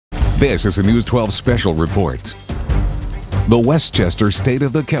This is a News 12 special report. The Westchester State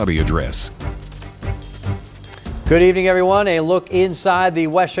of the County Address. Good evening, everyone. A look inside the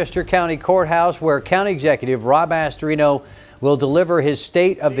Westchester County Courthouse, where County Executive Rob Astorino will deliver his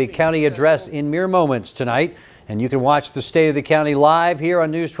State of the County Address in mere moments tonight. And you can watch the State of the County live here on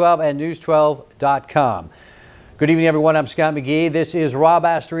News 12 and news12.com. Good evening, everyone. I'm Scott McGee. This is Rob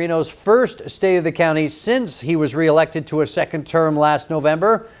Astorino's first State of the County since he was reelected to a second term last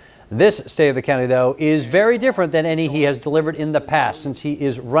November. This State of the County, though, is very different than any he has delivered in the past, since he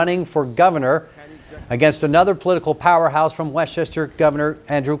is running for governor against another political powerhouse from Westchester, Governor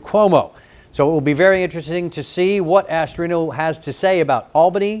Andrew Cuomo. So it will be very interesting to see what Astorino has to say about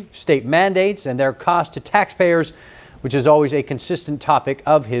Albany, state mandates, and their cost to taxpayers, which is always a consistent topic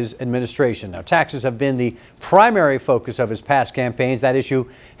of his administration. Now, taxes have been the primary focus of his past campaigns. That issue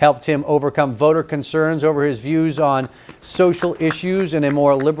helped him overcome voter concerns over his views on social issues in a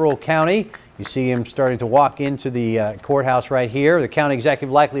more liberal county. You see him starting to walk into the courthouse right here. The county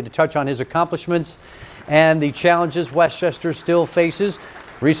executive likely to touch on his accomplishments and the challenges Westchester still faces.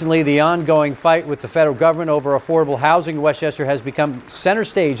 Recently, the ongoing fight with the federal government over affordable housing in Westchester has become center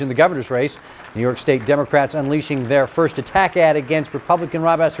stage in the governor's race. New York State Democrats unleashing their first attack ad against Republican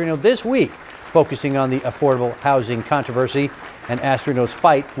Rob Astorino this week, focusing on the affordable housing controversy and Astorino's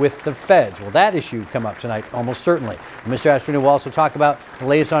fight with the feds. Well, that issue come up tonight, almost certainly. Mr. Astorino will also talk about the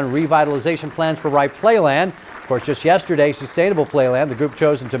latest on revitalization plans for Wright Playland. Of course, just yesterday, Sustainable Playland, the group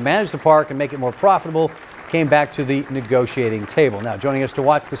chosen to manage the park and make it more profitable, came back to the negotiating table. Now, joining us to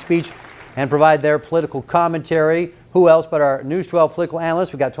watch the speech and provide their political commentary, who else but our News 12 political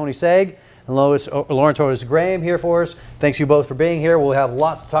analysts? We got Tony Saig and Lawrence Otis Graham here for us. Thanks you both for being here. We'll have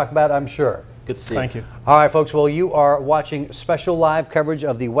lots to talk about, I'm sure. Good to see you. Thank you. All right, folks. Well, you are watching special live coverage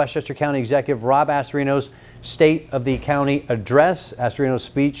of the Westchester County Executive Rob Astorino's State of the County Address. Astorino's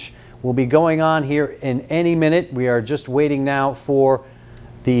speech will be going on here in any minute. We are just waiting now for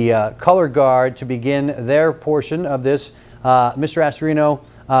the color guard to begin their portion of this. Mr. Astorino,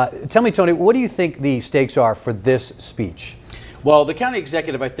 tell me, Tony, what do you think the stakes are for this speech? Well, the county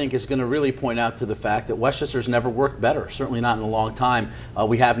executive, I think, is going to really point out to the fact that Westchester's never worked better, certainly not in a long time.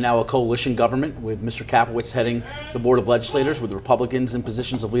 We have now a coalition government with Mr. Kapowitz heading the Board of Legislators, with Republicans in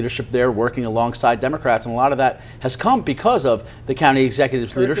positions of leadership there working alongside Democrats, and a lot of that has come because of the county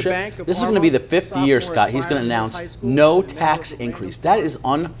executive's leadership. This is going to be the fifth year, Scott. He's going to announce no tax increase. That is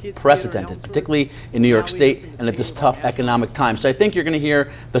unprecedented, particularly in New York State and at this tough economic time. So I think you're going to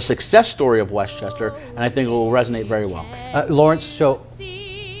hear the success story of Westchester, and I think it will resonate very well. Lawrence, so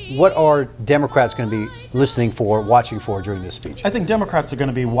what are Democrats going to be listening for, watching for during this speech? I think Democrats are going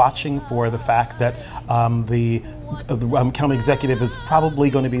to be watching for the fact that the county executive is probably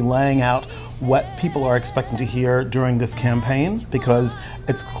going to be laying out what people are expecting to hear during this campaign, because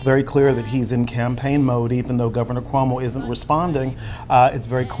it's very clear that he's in campaign mode. Even though Governor Cuomo isn't responding, it's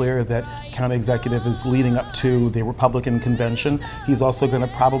very clear that county executive is leading up to the Republican convention. He's also going to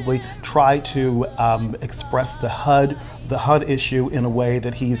probably try to express the HUD issue in a way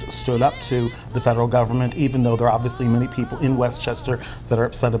that he's stood up to the federal government, even though there are obviously many people in Westchester that are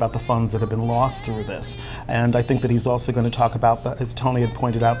upset about the funds that have been lost through this. And I think that he's also going to talk about, as Tony had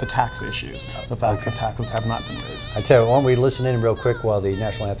pointed out, the tax issues, the fact that taxes have not been raised. I tell you, why don't we listen in real quick while the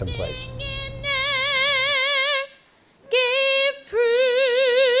national anthem plays. Gave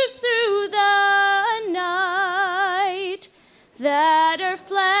proof through the night that our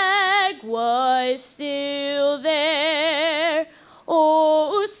flag was still there.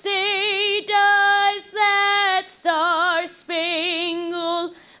 Oh, say does that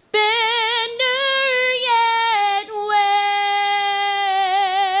star-spangled banner yet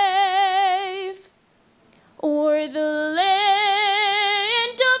wave o'er the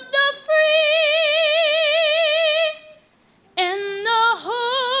land of the free and the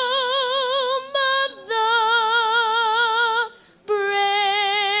home of the brave.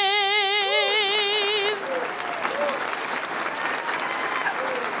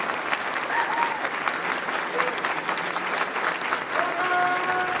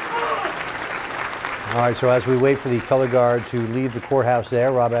 All right, so as we wait for the color guard to leave the courthouse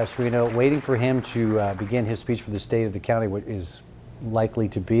there, Rob Astorino, waiting for him to begin his speech for the State of the County, what is likely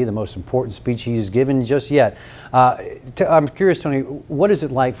to be the most important speech he's given just yet. I'm curious, Tony, what is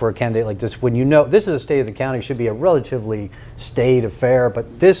it like for a candidate like this when you know this is a State of the County, should be a relatively staid affair,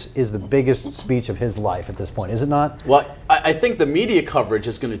 but this is the biggest speech of his life at this point, is it not? Well, I think the media coverage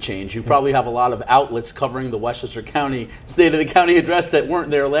is going to change. You probably have a lot of outlets covering the Westchester County State of the County address that weren't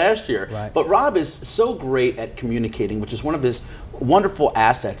there last year. Right. But Rob is so great at communicating, which is one of his wonderful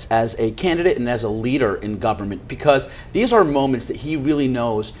assets as a candidate and as a leader in government, because these are moments that he really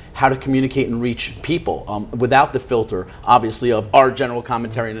knows how to communicate and reach people without the filter, obviously, of our general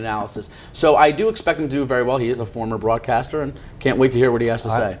commentary and analysis. So I do expect him to do very well. He is a former broadcaster, and can't wait to hear what he has to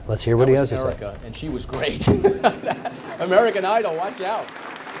say. Let's hear what he has to say. America, and she was great. American Idol, watch out.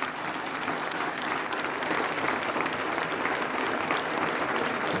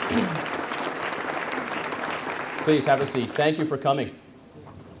 Please have a seat. Thank you for coming.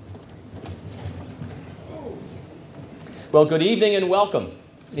 Well, good evening and welcome.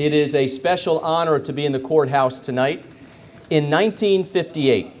 It is a special honor to be in the courthouse tonight. In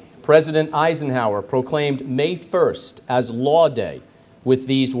 1958, President Eisenhower proclaimed May 1st as Law Day with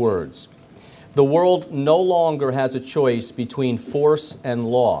these words: "The world no longer has a choice between force and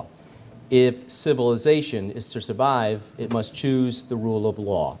law. If civilization is to survive, it must choose the rule of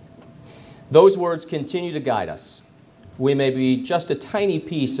law." Those words continue to guide us. We may be just a tiny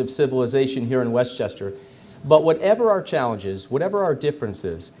piece of civilization here in Westchester, but whatever our challenges, whatever our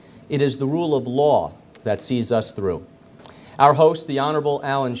differences, it is the rule of law that sees us through. Our host, the Honorable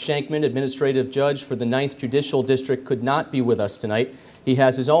Alan Shankman, Administrative Judge for the 9th Judicial District, could not be with us tonight. He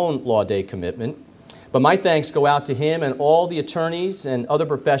has his own Law Day commitment. But my thanks go out to him and all the attorneys and other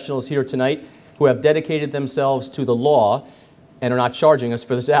professionals here tonight who have dedicated themselves to the law and are not charging us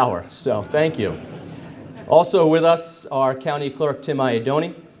for this hour. So thank you. Also with us are County Clerk Tim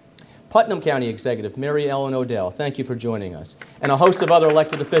Iadoni, Putnam County Executive Mary Ellen Odell. Thank you for joining us. And a host of other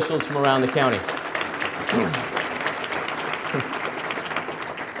elected officials from around the county.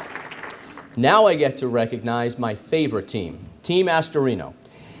 Now I get to recognize my favorite team, Team Astorino.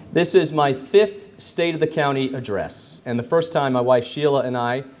 This is my 5th State of the County address, and the first time my wife Sheila and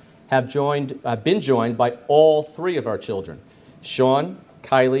I have been joined by all 3 of our children, Sean,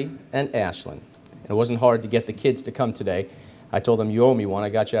 Kylie, and Ashlyn. It wasn't hard to get the kids to come today. I told them, you owe me one. I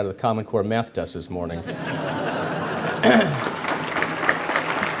got you out of the Common Core math test this morning.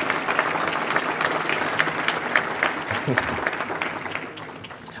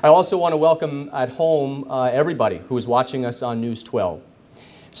 I also want to welcome at home everybody who is watching us on News 12.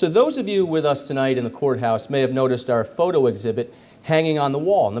 So those of you with us tonight in the courthouse may have noticed our photo exhibit hanging on the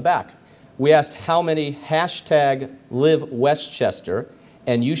wall in the back. We asked how many #LiveWestchester,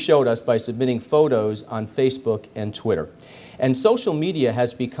 and you showed us by submitting photos on Facebook and Twitter. And social media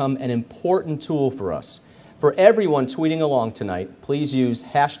has become an important tool for us. For everyone tweeting along tonight, please use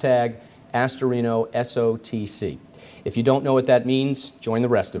 #AstorinoSOTC. If you don't know what that means, join the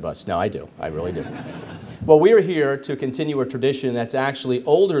rest of us. No, I do. I really do. Well, we are here to continue a tradition that's actually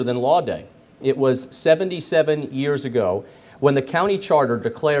older than Law Day. It was 77 years ago when the county charter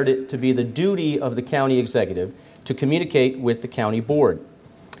declared it to be the duty of the county executive to communicate with the county board.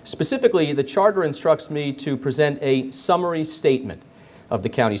 Specifically, the charter instructs me to present a summary statement of the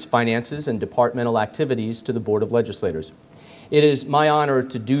county's finances and departmental activities to the Board of Legislators. It is my honor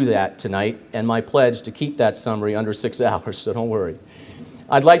to do that tonight, and my pledge to keep that summary under 6 hours, so don't worry.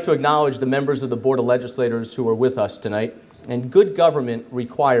 I'd like to acknowledge the members of the Board of Legislators who are with us tonight, and good government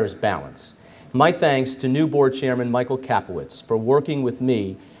requires balance. My thanks to new Board Chairman Michael Kapowitz for working with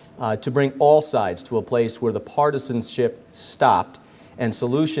me to bring all sides to a place where the partisanship stopped and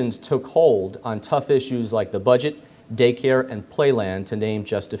solutions took hold on tough issues like the budget, daycare, and playland, to name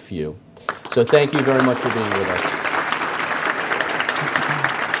just a few. So thank you very much for being with us.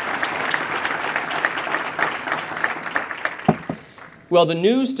 Well, the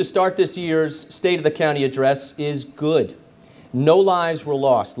news to start this year's State of the County Address is good. No lives were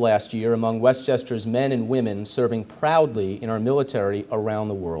lost last year among Westchester's men and women serving proudly in our military around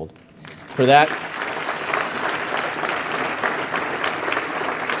the world. For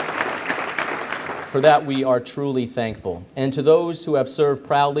that, we are truly thankful. And to those who have served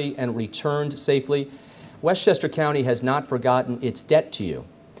proudly and returned safely, Westchester County has not forgotten its debt to you.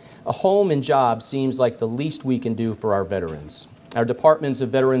 A home and job seems like the least we can do for our veterans. Our departments of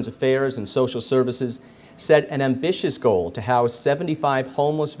Veterans Affairs and Social Services set an ambitious goal to house 75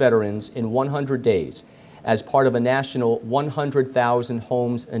 homeless veterans in 100 days as part of a national 100,000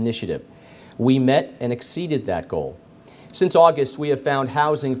 homes initiative. We met and exceeded that goal. Since August, we have found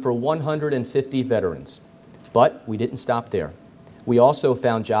housing for 150 veterans. But we didn't stop there. We also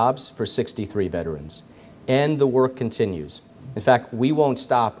found jobs for 63 veterans. And the work continues. In fact, we won't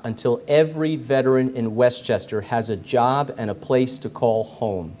stop until every veteran in Westchester has a job and a place to call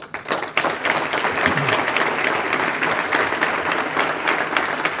home.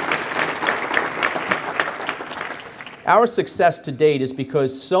 Our success to date is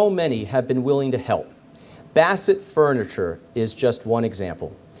because so many have been willing to help. Bassett Furniture is just one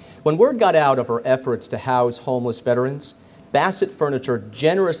example. When word got out of our efforts to house homeless veterans, Bassett Furniture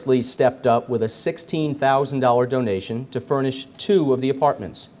generously stepped up with a $16,000 donation to furnish 2 of the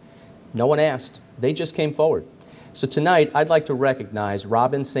apartments. No one asked, they just came forward. So tonight, I'd like to recognize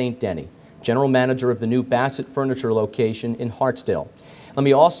Robin St. Denny, General Manager of the new Bassett Furniture location in Hartsdale. Let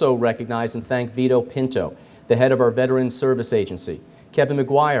me also recognize and thank Vito Pinto, the head of our Veterans Service Agency, Kevin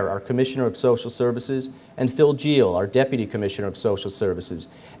McGuire, our Commissioner of Social Services, and Phil Geel, our Deputy Commissioner of Social Services.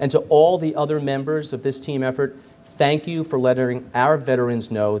 And to all the other members of this team effort, thank you for letting our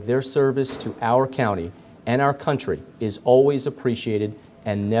veterans know their service to our county and our country is always appreciated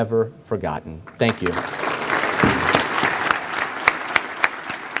and never forgotten. Thank you.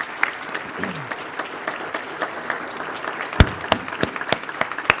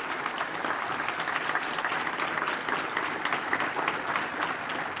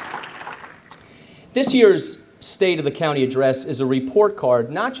 This year's State of the County Address is a report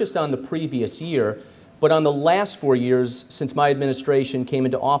card not just on the previous year, but on the last 4 years since my administration came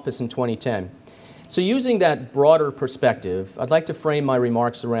into office in 2010. So using that broader perspective, I'd like to frame my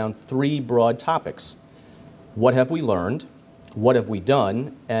remarks around 3 broad topics. What have we learned? What have we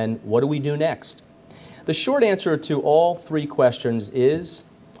done? And what do we do next? The short answer to all 3 questions is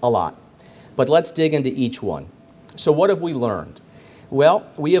a lot, but let's dig into each one. So what have we learned? Well,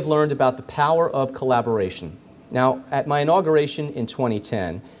 we have learned about the power of collaboration. Now, at my inauguration in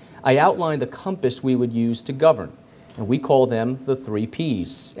 2010, I outlined the compass we would use to govern, and we call them the 3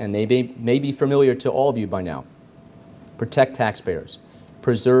 Ps, and they may be familiar to all of you by now. Protect taxpayers,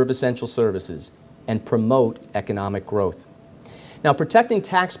 preserve essential services, and promote economic growth. Now, protecting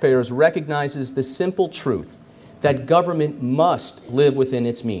taxpayers recognizes the simple truth that government must live within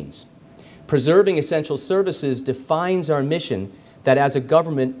its means. Preserving essential services defines our mission that as a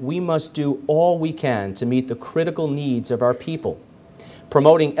government, we must do all we can to meet the critical needs of our people.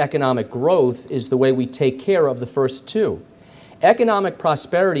 Promoting economic growth is the way we take care of the first 2. Economic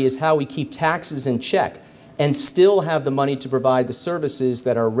prosperity is how we keep taxes in check and still have the money to provide the services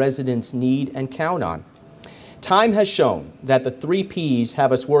that our residents need and count on. Time has shown that the 3 Ps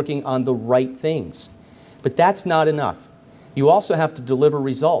have us working on the right things, but that's not enough. You also have to deliver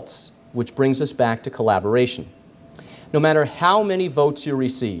results, which brings us back to collaboration. No matter how many votes you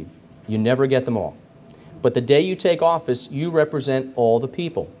receive, you never get them all. But the day you take office, you represent all the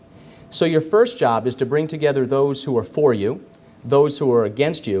people. So your first job is to bring together those who are for you, those who are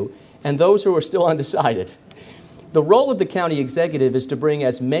against you, and those who are still undecided. The role of the county executive is to bring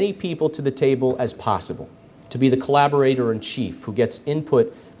as many people to the table as possible, to be the collaborator-in-chief who gets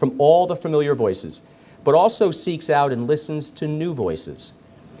input from all the familiar voices, but also seeks out and listens to new voices.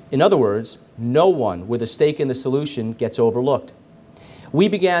 In other words, no one with a stake in the solution gets overlooked. We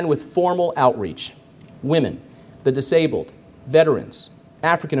began with formal outreach. Women, the disabled, veterans,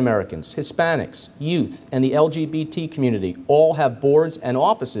 African Americans, Hispanics, youth, and the LGBT community all have boards and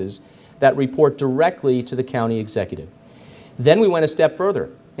offices that report directly to the county executive. Then we went a step further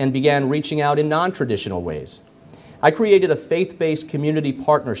and began reaching out in non-traditional ways. I created a faith-based community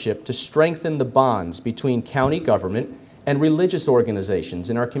partnership to strengthen the bonds between county government and religious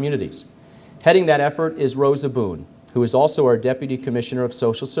organizations in our communities. Heading that effort is Rosa Boone, who is also our Deputy Commissioner of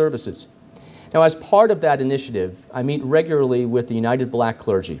Social Services. Now, as part of that initiative, I meet regularly with the United Black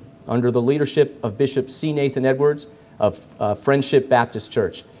Clergy under the leadership of Bishop C. Nathan Edwards of Friendship Baptist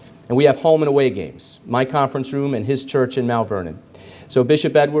Church. And we have home and away games, my conference room and his church in Mount Vernon. So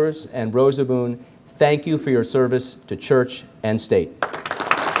Bishop Edwards and Rosa Boone, thank you for your service to church and state.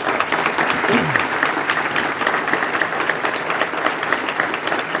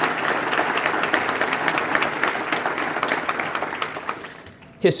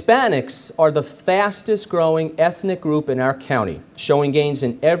 Hispanics are the fastest growing ethnic group in our county, showing gains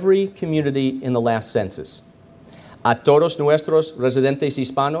in every community in the last census. A todos nuestros residentes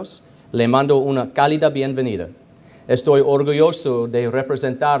hispanos, le mando una cálida bienvenida. Estoy orgulloso de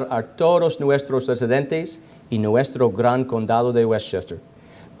representar a todos nuestros residentes y nuestro gran condado de Westchester.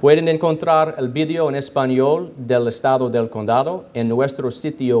 Pueden encontrar el video en español del estado del condado en nuestro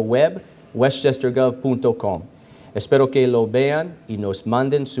sitio web westchestergov.com. Espero que lo vean y nos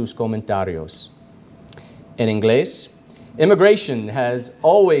manden sus comentarios. In inglés, immigration has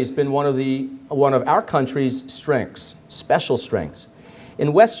always been one of our country's strengths, special strengths.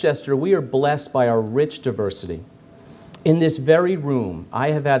 In Westchester, we are blessed by our rich diversity. In this very room,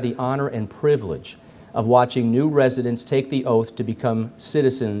 I have had the honor and privilege of watching new residents take the oath to become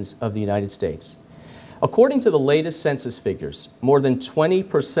citizens of the United States. According to the latest census figures, more than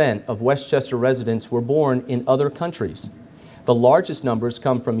 20% of Westchester residents were born in other countries. The largest numbers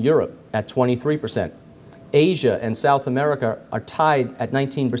come from Europe at 23%. Asia and South America are tied at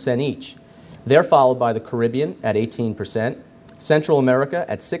 19% each. They're followed by the Caribbean at 18%, Central America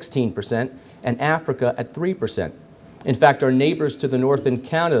at 16%, and Africa at 3%. In fact, our neighbors to the north in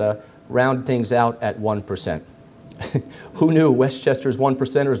Canada round things out at 1%. Who knew Westchester's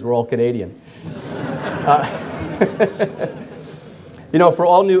 1%ers were all Canadian? You know, for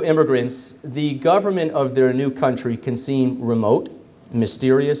all new immigrants, the government of their new country can seem remote,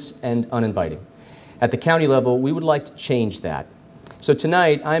 mysterious, and uninviting. At the county level, we would like to change that. So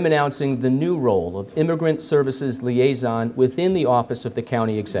tonight, I'm announcing the new role of Immigrant Services Liaison within the Office of the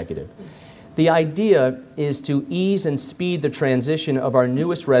County Executive. The idea is to ease and speed the transition of our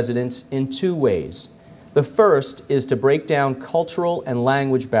newest residents in two ways. The first is to break down cultural and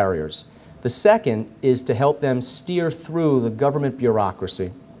language barriers. The second is to help them steer through the government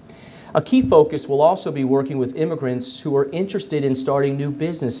bureaucracy. A key focus will also be working with immigrants who are interested in starting new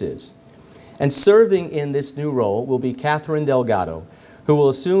businesses. And serving in this new role will be Catherine Delgado, who will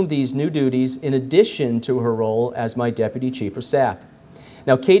assume these new duties in addition to her role as my Deputy Chief of Staff.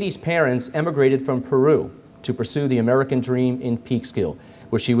 Now, Katie's parents emigrated from Peru to pursue the American dream in Peekskill,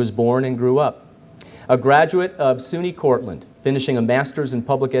 where she was born and grew up. A graduate of SUNY Cortland, finishing a master's in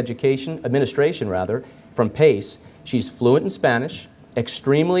public administration from PACE, she's fluent in Spanish,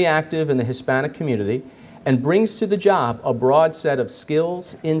 extremely active in the Hispanic community, and brings to the job a broad set of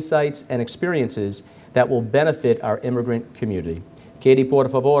skills, insights, and experiences that will benefit our immigrant community. Katie, por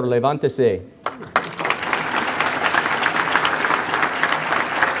favor, levántese.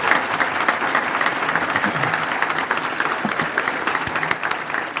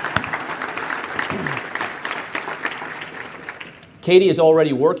 Katie is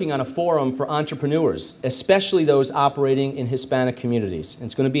already working on a forum for entrepreneurs, especially those operating in Hispanic communities. And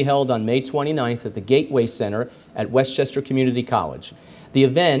it's going to be held on May 29th at the Gateway Center at Westchester Community College. The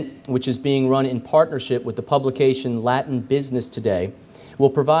event, which is being run in partnership with the publication Latin Business Today, will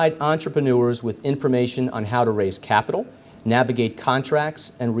provide entrepreneurs with information on how to raise capital, navigate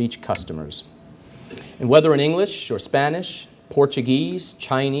contracts, and reach customers. And whether in English or Spanish, Portuguese,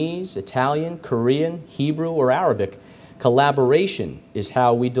 Chinese, Italian, Korean, Hebrew, or Arabic, collaboration is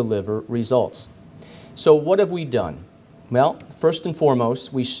how we deliver results. So what have we done? Well, first and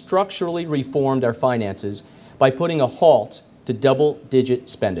foremost, we structurally reformed our finances by putting a halt to double-digit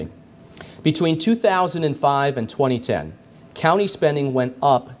spending. Between 2005 and 2010, county spending went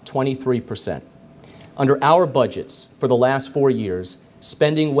up 23%. Under our budgets for the last 4 years,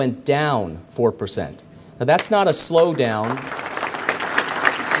 spending went down 4%. Now that's not a slowdown.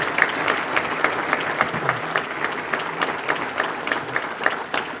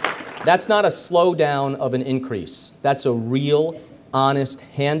 That's not a slowdown of an increase. That's a real, honest,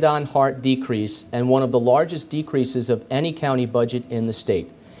 hand-on-heart decrease, and one of the largest decreases of any county budget in the state.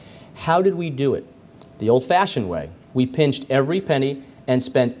 How did we do it? The old-fashioned way. We pinched every penny and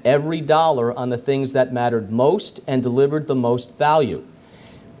spent every dollar on the things that mattered most and delivered the most value.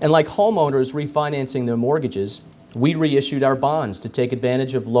 And like homeowners refinancing their mortgages, we reissued our bonds to take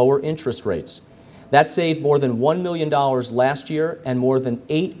advantage of lower interest rates. That saved more than $1 million last year and more than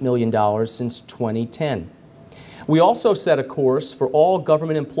 $8 million since 2010. We also set a course for all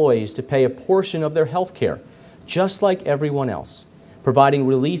government employees to pay a portion of their health care, just like everyone else, providing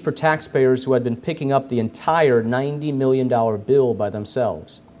relief for taxpayers who had been picking up the entire $90 million bill by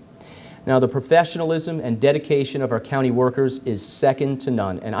themselves. Now, the professionalism and dedication of our county workers is second to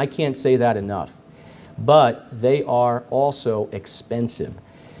none, and I can't say that enough. But they are also expensive.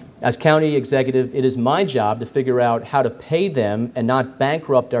 As county executive, it is my job to figure out how to pay them and not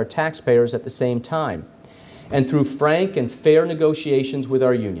bankrupt our taxpayers at the same time. And through frank and fair negotiations with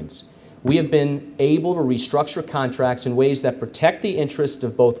our unions, we have been able to restructure contracts in ways that protect the interests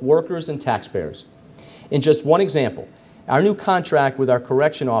of both workers and taxpayers. In just one example, our new contract with our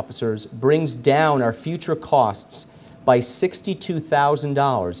correction officers brings down our future costs by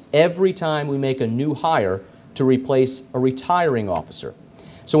 $62,000 every time we make a new hire to replace a retiring officer.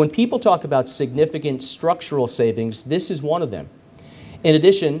 So when people talk about significant structural savings, this is one of them. In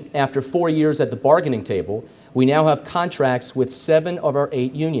addition, after 4 years at the bargaining table, we now have contracts with 7 of our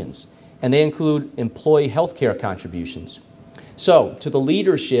 8 unions, and they include employee health care contributions. So, to the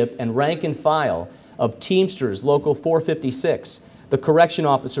leadership and rank and file of Teamsters Local 456, the Correction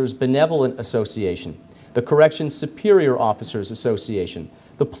Officers Benevolent Association, the Correction Superior Officers Association,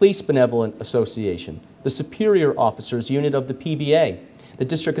 the Police Benevolent Association, the Superior Officers Unit of the PBA, the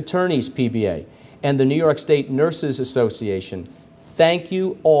District Attorney's PBA, and the New York State Nurses Association. Thank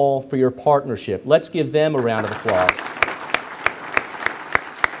you all for your partnership. Let's give them a round of applause.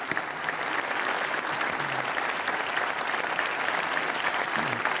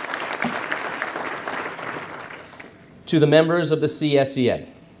 To the members of the CSEA,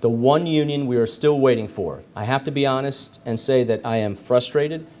 the one union we are still waiting for. I have to be honest and say that I am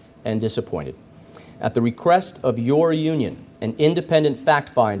frustrated and disappointed. At the request of your union, an independent fact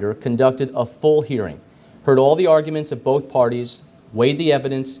finder conducted a full hearing, heard all the arguments of both parties, weighed the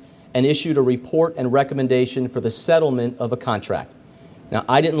evidence, and issued a report and recommendation for the settlement of a contract. Now,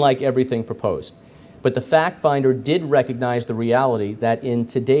 I didn't like everything proposed, but the fact finder did recognize the reality that in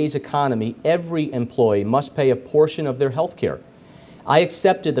today's economy, every employee must pay a portion of their health care. I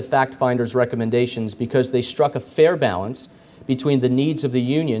accepted the fact finder's recommendations because they struck a fair balance between the needs of the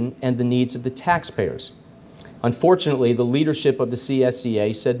union and the needs of the taxpayers. Unfortunately, the leadership of the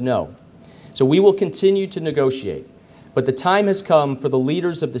CSEA said no. So we will continue to negotiate, but the time has come for the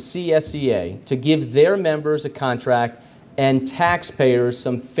leaders of the CSEA to give their members a contract and taxpayers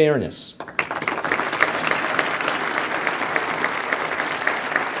some fairness.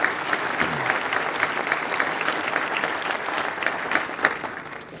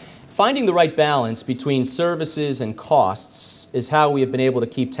 Finding the right balance between services and costs is how we have been able to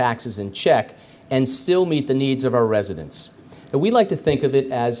keep taxes in check and still meet the needs of our residents. And we like to think of it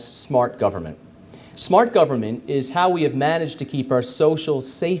as smart government. Smart government is how we have managed to keep our social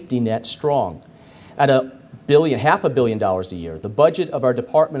safety net strong. At half a billion dollars a year, the budget of our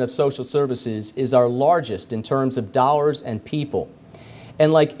Department of Social Services is our largest in terms of dollars and people.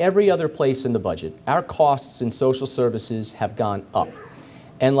 And like every other place in the budget, our costs in social services have gone up.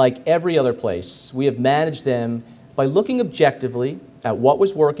 And like every other place, we have managed them by looking objectively at what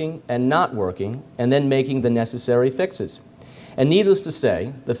was working and not working, and then making the necessary fixes. And needless to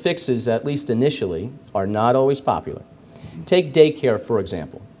say, the fixes, at least initially, are not always popular. Take daycare, for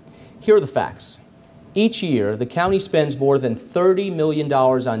example. Here are the facts. Each year, the county spends more than $30 million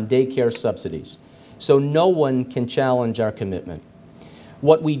on daycare subsidies, so no one can challenge our commitment.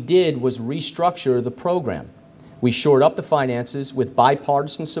 What we did was restructure the program. We shored up the finances with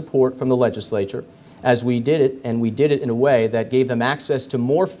bipartisan support from the legislature as we did it, and we did it in a way that gave them access to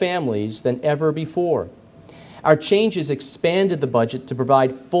more families than ever before. Our changes expanded the budget to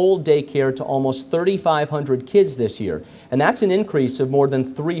provide full daycare to almost 3,500 kids this year, and that's an increase of more than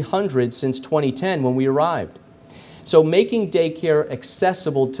 300 since 2010 when we arrived. So making daycare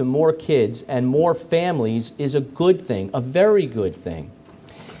accessible to more kids and more families is a good thing, a very good thing.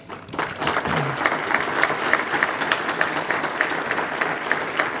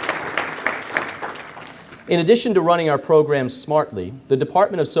 In addition to running our programs smartly, the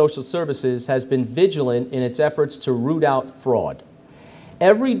Department of Social Services has been vigilant in its efforts to root out fraud.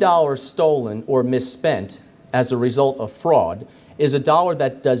 Every dollar stolen or misspent as a result of fraud is a dollar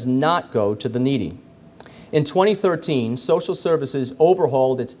that does not go to the needy. In 2013, Social Services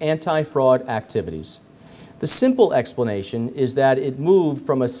overhauled its anti-fraud activities. The simple explanation is that it moved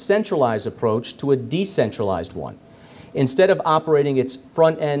from a centralized approach to a decentralized one. Instead of operating its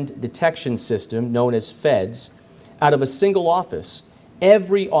front-end detection system, known as FEDS, out of a single office,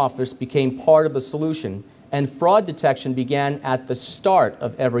 every office became part of the solution, and fraud detection began at the start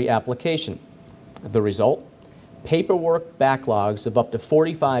of every application. The result? Paperwork backlogs of up to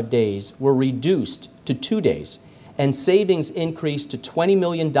 45 days were reduced to 2 days, and savings increased to $20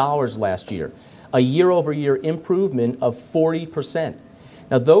 million last year, a year-over-year improvement of 40%.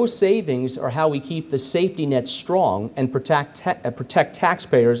 Now, those savings are how we keep the safety net strong and protect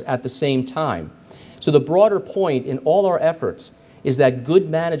taxpayers at the same time. So the broader point in all our efforts is that good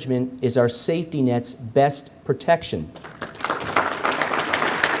management is our safety net's best protection.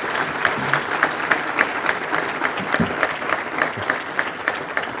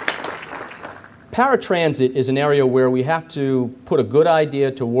 Paratransit is an area where we have to put a good idea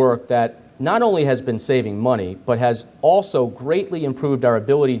to work that not only has been saving money, but has also greatly improved our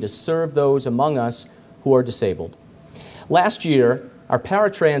ability to serve those among us who are disabled. Last year, our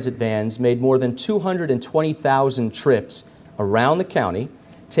paratransit vans made more than 220,000 trips around the county,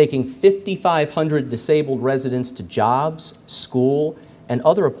 taking 5,500 disabled residents to jobs, school, and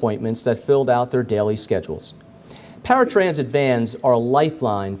other appointments that filled out their daily schedules. Paratransit vans are a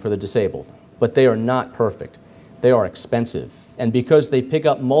lifeline for the disabled, but they are not perfect. They are expensive. And because they pick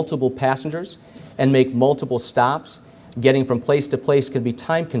up multiple passengers and make multiple stops, getting from place to place can be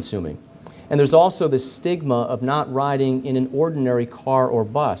time-consuming. And there's also the stigma of not riding in an ordinary car or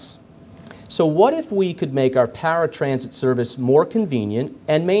bus. So what if we could make our paratransit service more convenient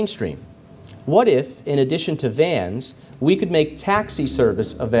and mainstream? What if, in addition to vans, we could make taxi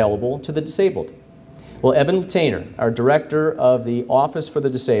service available to the disabled? Well, Evan Latainer, our director of the Office for the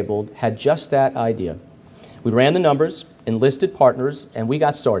Disabled, had just that idea. We ran the numbers, enlisted partners, and we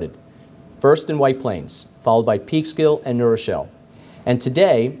got started. First in White Plains, followed by Peekskill and New Rochelle. And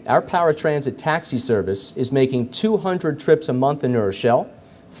today, our paratransit taxi service is making 200 trips a month in New Rochelle,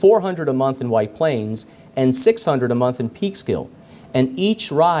 $400 a month in White Plains, and $600 a month in Peekskill. And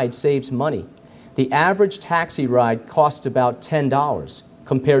each ride saves money. The average taxi ride costs about $10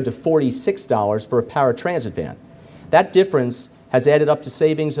 compared to $46 for a paratransit van. That difference has added up to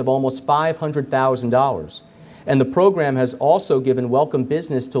savings of almost $500,000. And the program has also given welcome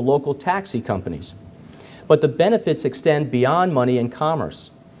business to local taxi companies. But the benefits extend beyond money and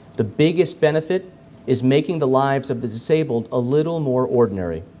commerce. The biggest benefit is making the lives of the disabled a little more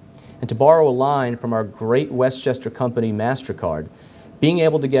ordinary. And to borrow a line from our great Westchester company, MasterCard, being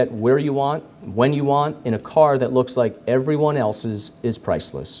able to get where you want, when you want, in a car that looks like everyone else's is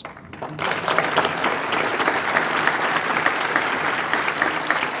priceless.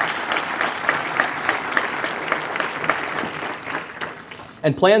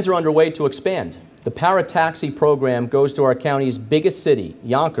 And plans are underway to expand. The Para-Taxi program goes to our county's biggest city,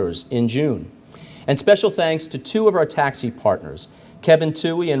 Yonkers, in June. And special thanks to two of our taxi partners, Kevin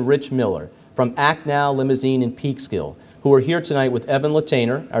Toohey and Rich Miller, from Act Now Limousine in Peekskill, who are here tonight with Evan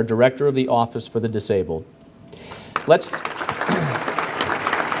Latainer, our Director of the Office for the Disabled.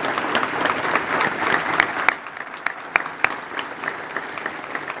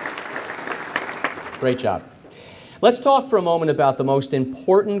 Great job. Let's talk for a moment about the most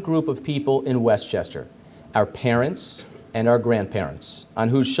important group of people in Westchester, our parents and our grandparents, on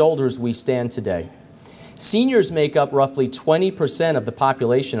whose shoulders we stand today. Seniors make up roughly 20% of the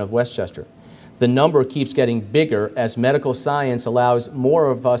population of Westchester. The number keeps getting bigger as medical science allows more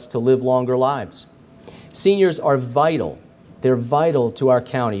of us to live longer lives. Seniors are vital. They're vital to our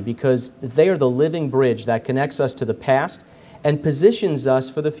county because they are the living bridge that connects us to the past and positions us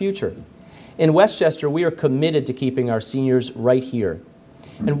for the future. In Westchester, we are committed to keeping our seniors right here.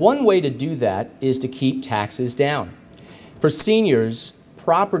 And one way to do that is to keep taxes down. For seniors,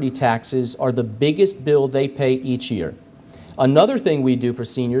 property taxes are the biggest bill they pay each year. Another thing we do for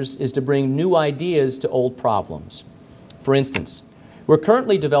seniors is to bring new ideas to old problems. For instance, we're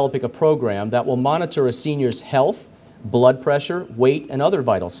currently developing a program that will monitor a senior's health, blood pressure, weight, and other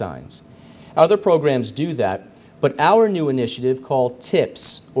vital signs. Other programs do that, but our new initiative called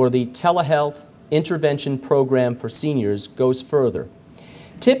TIPS, or the Telehealth Intervention Program for Seniors, goes further.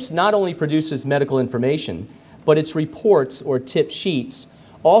 TIPS not only produces medical information, but its reports, or tip sheets,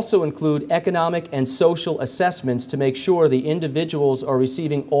 also include economic and social assessments to make sure the individuals are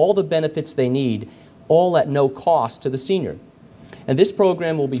receiving all the benefits they need, all at no cost to the senior. And this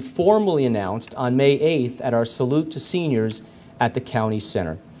program will be formally announced on May 8th at our Salute to Seniors at the County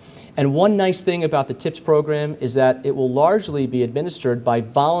Center. And one nice thing about the TIPS program is that it will largely be administered by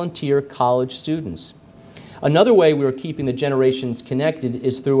volunteer college students. Another way we are keeping the generations connected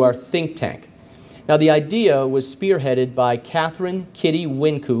is through our think tank. Now, the idea was spearheaded by Catherine Kitty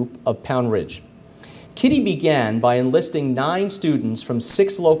Wincoop of Pound Ridge. Kitty began by enlisting 9 students from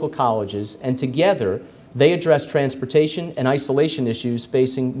 6 local colleges, and together they addressed transportation and isolation issues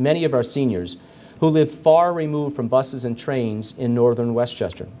facing many of our seniors who live far removed from buses and trains in northern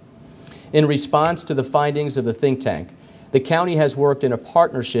Westchester. In response to the findings of the think tank, the county has worked in a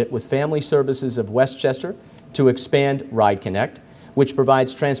partnership with Family Services of Westchester to expand Ride Connect, which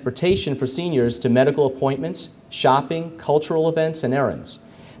provides transportation for seniors to medical appointments, shopping, cultural events, and errands.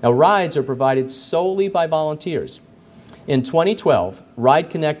 Now, rides are provided solely by volunteers. In 2012, Ride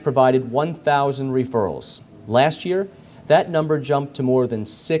Connect provided 1,000 referrals. Last year, that number jumped to more than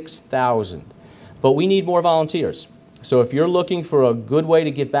 6,000. But we need more volunteers. So if you're looking for a good way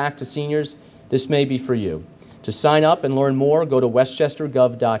to get back to seniors, this may be for you. To sign up and learn more, go to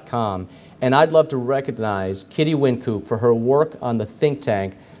westchestergov.com. And I'd love to recognize Kitty Wincoop for her work on the think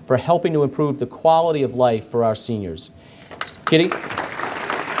tank for helping to improve the quality of life for our seniors. Kitty?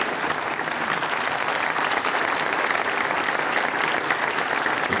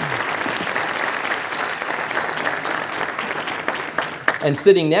 And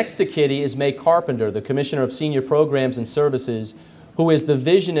sitting next to Kitty is May Carpenter, the Commissioner of Senior Programs and Services, who is the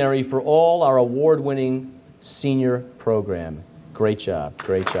visionary for all our award-winning senior program. Great job,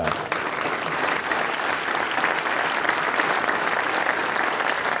 great job.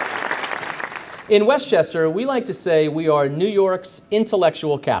 In Westchester, we like to say we are New York's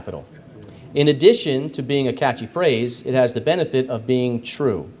intellectual capital. In addition to being a catchy phrase, it has the benefit of being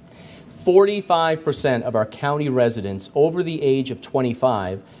true. 45% of our county residents over the age of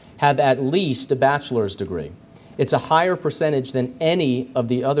 25 have at least a bachelor's degree. It's a higher percentage than any of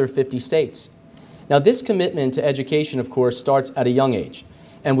the other 50 states. Now, this commitment to education, of course, starts at a young age.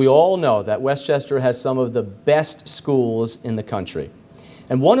 And we all know that Westchester has some of the best schools in the country.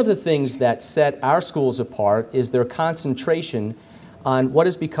 And one of the things that set our schools apart is their concentration on what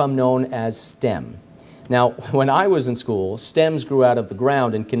has become known as STEM. Now, when I was in school, stems grew out of the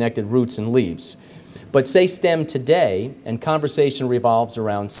ground and connected roots and leaves. But say STEM today, and conversation revolves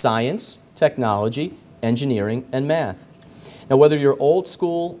around science, technology, engineering, and math. Now, whether you're old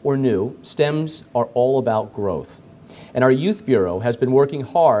school or new, STEMs are all about growth. And our Youth Bureau has been working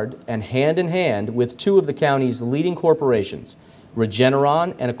hard and hand in hand with two of the county's leading corporations,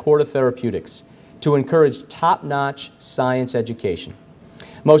 Regeneron and Accorda Therapeutics, to encourage top-notch science education.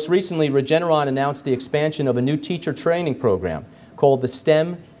 Most recently, Regeneron announced the expansion of a new teacher training program called the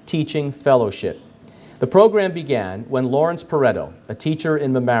STEM Teaching Fellowship. The program began when Lawrence Pareto, a teacher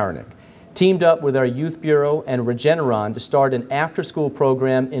in Mamaroneck, teamed up with our Youth Bureau and Regeneron to start an after-school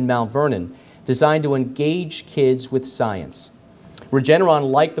program in Mount Vernon designed to engage kids with science. Regeneron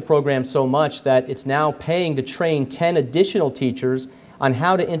liked the program so much that it's now paying to train 10 additional teachers on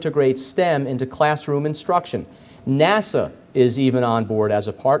how to integrate STEM into classroom instruction. NASA is even on board as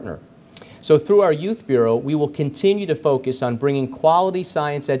a partner. So through our Youth Bureau, we will continue to focus on bringing quality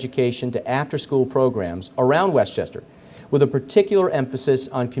science education to after-school programs around Westchester, with a particular emphasis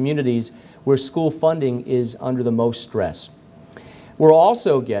on communities where school funding is under the most stress. We're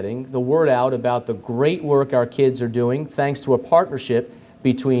also getting the word out about the great work our kids are doing thanks to a partnership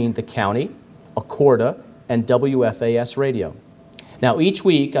between the county, Accorda, and WFAS Radio. Now, each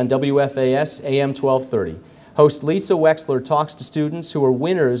week on WFAS AM 1230, host Lisa Wexler talks to students who are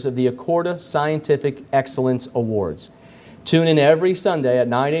winners of the Accorda Scientific Excellence Awards. Tune in every Sunday at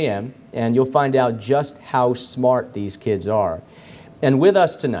 9 a.m. and you'll find out just how smart these kids are. And with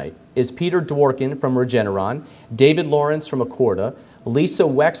us tonight is Peter Dworkin from Regeneron, David Lawrence from Accorda, Lisa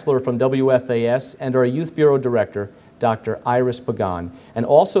Wexler from WFAS, and our Youth Bureau Director, Dr. Iris Pagan. And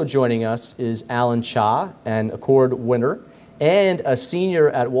also joining us is Alan Cha, an Accord winner, and a senior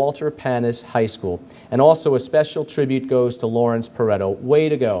at Walter Panis High School. And also a special tribute goes to Lawrence Pareto. Way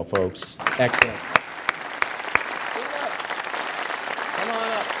to go, folks. Excellent. Come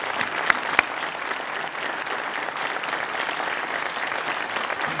on up.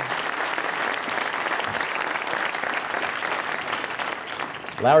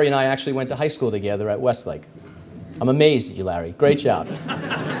 Larry and I actually went to high school together at Westlake. I'm amazed at you, Larry. Great job.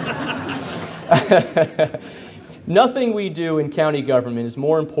 Nothing we do in county government is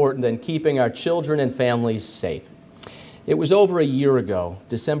more important than keeping our children and families safe. It was over a year ago,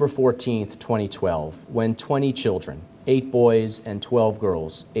 December 14th, 2012, when 20 children, 8 boys and 12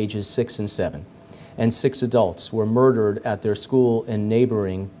 girls, ages 6 and 7, and 6 adults were murdered at their school in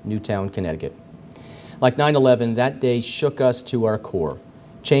neighboring Newtown, Connecticut. Like 9/11, that day shook us to our core,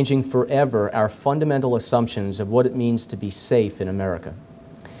 changing forever our fundamental assumptions of what it means to be safe in America.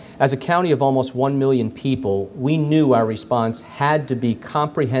 As a county of almost 1 million people, we knew our response had to be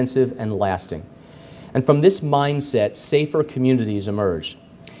comprehensive and lasting. And from this mindset, safer communities emerged.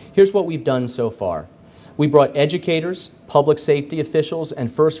 Here's what we've done so far. We brought educators, public safety officials,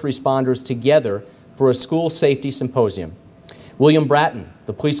 and first responders together for a school safety symposium. William Bratton,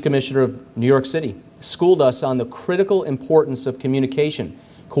 the police commissioner of New York City, schooled us on the critical importance of communication,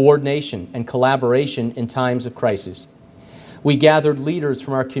 coordination, and collaboration in times of crisis. We gathered leaders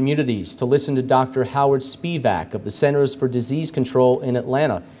from our communities to listen to Dr. Howard Spivak of the Centers for Disease Control in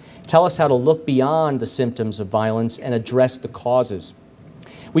Atlanta tell us how to look beyond the symptoms of violence and address the causes.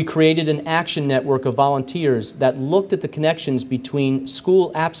 We created an action network of volunteers that looked at the connections between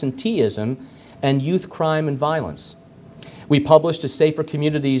school absenteeism and youth crime and violence. We published a Safer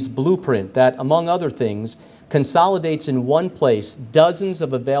Communities blueprint that, among other things, consolidates in one place dozens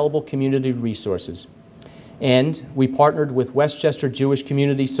of available community resources. And we partnered with Westchester Jewish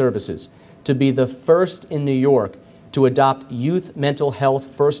Community Services to be the first in New York to adopt youth mental health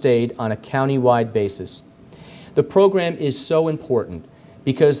first aid on a county-wide basis. The program is so important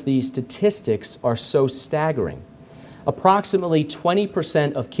because the statistics are so staggering. Approximately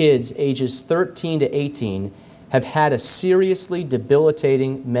 20% of kids ages 13 to 18 have had a seriously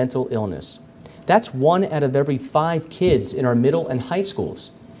debilitating mental illness. That's 1 out of every 5 kids in our middle and high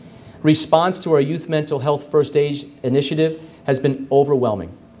schools. Response to our Youth Mental Health First Aid Initiative has been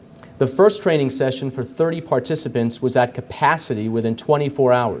overwhelming. The first training session for 30 participants was at capacity within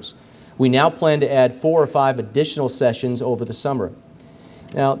 24 hours. We now plan to add 4 or 5 additional sessions over the summer.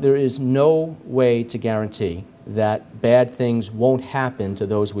 Now, there is no way to guarantee that bad things won't happen to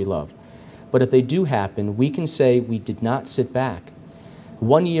those we love. But if they do happen, we can say we did not sit back.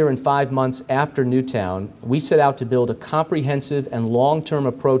 1 year and 5 months after Newtown, we set out to build a comprehensive and long-term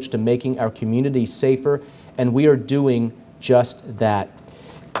approach to making our community safer, and we are doing just that.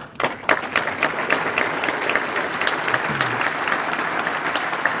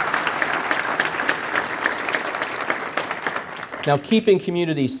 Now, keeping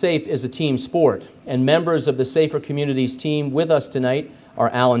communities safe is a team sport, and members of the Safer Communities team with us tonight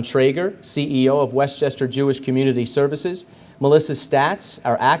are Alan Traeger, CEO of Westchester Jewish Community Services, Melissa Statz,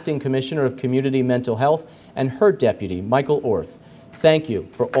 our Acting Commissioner of Community Mental Health, and her deputy, Michael Orth. Thank you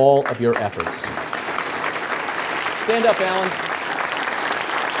for all of your efforts. Stand up, Alan.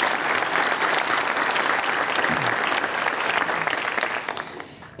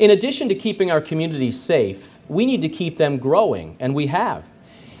 In addition to keeping our communities safe, we need to keep them growing, and we have.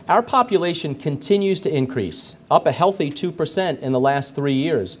 Our population continues to increase, up a healthy 2% in the last 3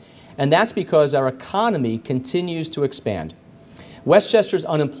 years, and that's because our economy continues to expand. Westchester's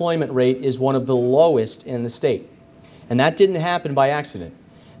unemployment rate is one of the lowest in the state, and that didn't happen by accident.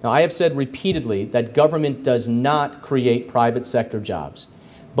 Now, I have said repeatedly that government does not create private sector jobs,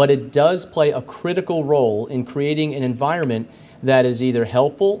 but it does play a critical role in creating an environment that is either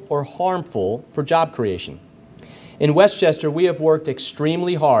helpful or harmful for job creation. In Westchester, we have worked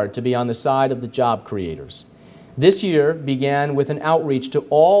extremely hard to be on the side of the job creators. This year began with an outreach to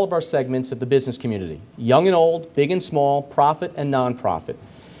all of our segments of the business community, young and old, big and small, profit and nonprofit.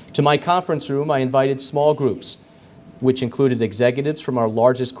 To my conference room, I invited small groups, which included executives from our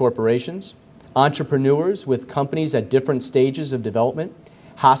largest corporations, entrepreneurs with companies at different stages of development,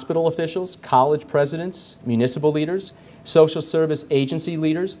 hospital officials, college presidents, municipal leaders, social service agency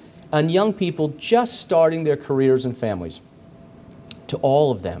leaders, and young people just starting their careers and families. To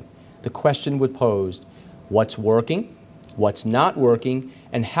all of them, the question was posed, what's working, what's not working,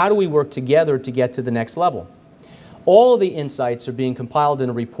 and how do we work together to get to the next level? All of the insights are being compiled in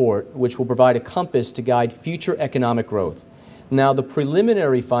a report which will provide a compass to guide future economic growth. Now, the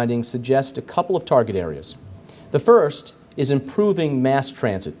preliminary findings suggest a couple of target areas. The first is improving mass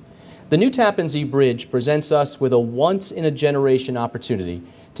transit. The new Tappan Zee Bridge presents us with a once-in-a-generation opportunity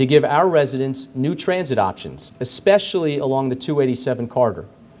to give our residents new transit options, especially along the 287 corridor.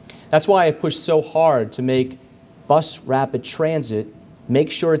 That's why I pushed so hard to make bus rapid transit, make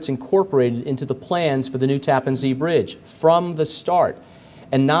sure it's incorporated into the plans for the new Tappan Zee Bridge from the start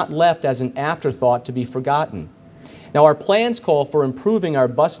and not left as an afterthought to be forgotten. Now, our plans call for improving our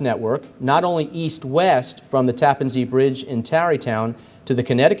bus network, not only east-west from the Tappan Zee Bridge in Tarrytown to the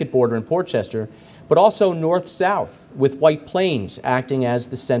Connecticut border in Portchester, but also north-south, with White Plains acting as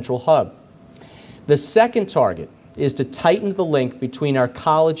the central hub. The second target is to tighten the link between our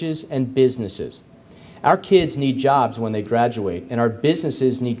colleges and businesses. Our kids need jobs when they graduate, and our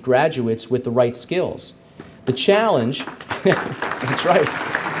businesses need graduates with the right skills. The challenge, that's right.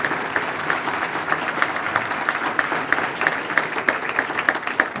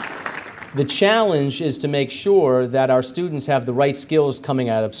 The challenge is to make sure that our students have the right skills coming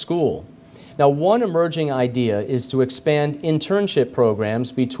out of school. Now, one emerging idea is to expand internship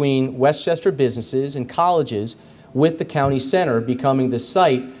programs between Westchester businesses and colleges, with the county center becoming the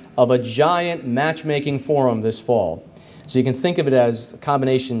site of a giant matchmaking forum this fall. So you can think of it as a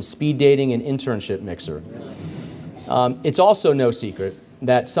combination speed dating and internship mixer. It's also no secret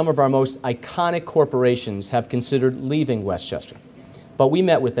that some of our most iconic corporations have considered leaving Westchester. But we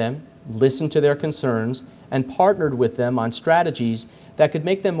met with them, listened to their concerns, and partnered with them on strategies that could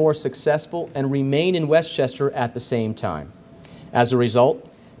make them more successful and remain in Westchester at the same time. As a result,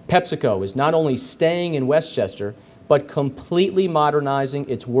 PepsiCo is not only staying in Westchester, but completely modernizing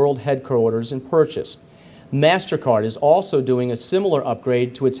its world headquarters in Purchase. MasterCard is also doing a similar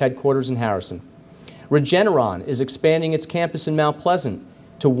upgrade to its headquarters in Harrison. Regeneron is expanding its campus in Mount Pleasant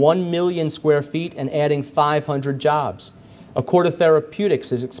to 1 million square feet and adding 500 jobs. Accorda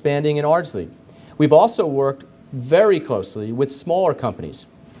Therapeutics is expanding in Ardsley. We've also worked very closely with smaller companies.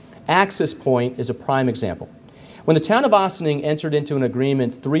 Access Point is a prime example. When the town of Ossining entered into an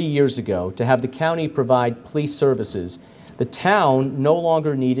agreement 3 years ago to have the county provide police services, the town no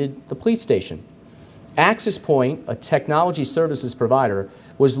longer needed the police station. Access Point, a technology services provider,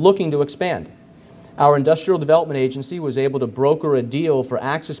 was looking to expand. Our industrial development agency was able to broker a deal for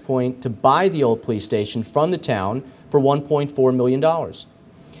Access Point to buy the old police station from the town for $1.4 million.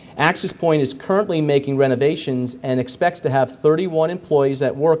 Access Point is currently making renovations and expects to have 31 employees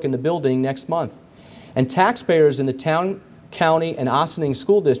at work in the building next month. And taxpayers in the town, county, and Ossining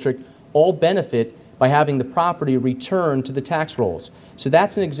School District all benefit by having the property returned to the tax rolls. So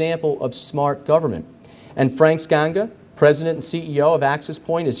that's an example of smart government. And Frank Skanga, President and CEO of Access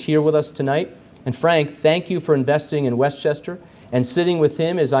Point, is here with us tonight. And Frank, thank you for investing in Westchester. And sitting with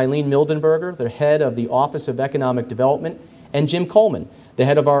him is Eileen Mildenberger, the head of the Office of Economic Development, and Jim Coleman, the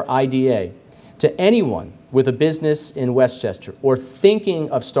head of our IDA. To anyone with a business in Westchester or thinking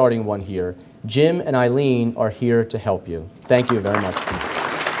of starting one here, Jim and Eileen are here to help you. Thank you very much.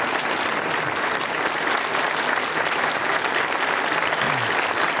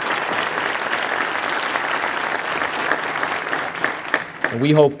 And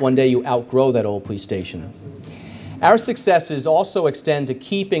we hope one day you outgrow that old police station. Our successes also extend to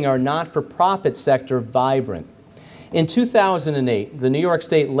keeping our not-for-profit sector vibrant. In 2008, the New York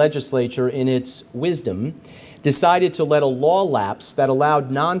State Legislature, in its wisdom, decided to let a law lapse that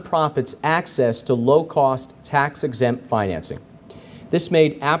allowed nonprofits access to low-cost, tax-exempt financing. This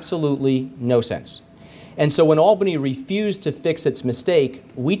made absolutely no sense. And so when Albany refused to fix its mistake,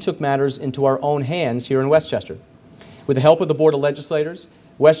 we took matters into our own hands here in Westchester. With the help of the Board of Legislators,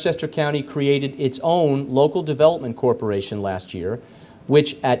 Westchester County created its own local development corporation last year,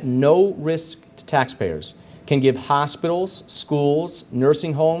 which at no risk to taxpayers can give hospitals, schools,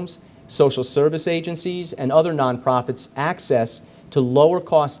 nursing homes, social service agencies, and other nonprofits access to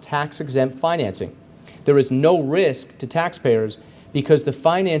lower-cost tax-exempt financing. There is no risk to taxpayers because the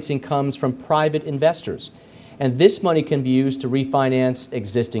financing comes from private investors, and this money can be used to refinance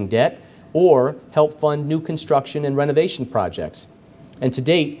existing debt or help fund new construction and renovation projects. And to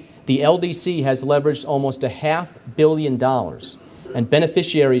date, the LDC has leveraged almost $500 million, and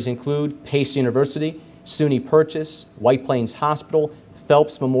beneficiaries include Pace University, SUNY Purchase, White Plains Hospital,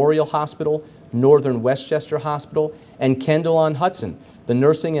 Phelps Memorial Hospital, Northern Westchester Hospital, and Kendall-on-Hudson, the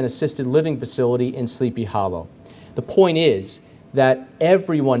nursing and assisted living facility in Sleepy Hollow. The point is that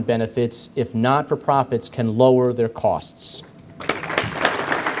everyone benefits if not-for-profits can lower their costs.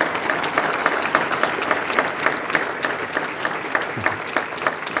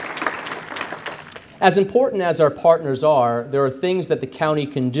 As important as our partners are, there are things that the county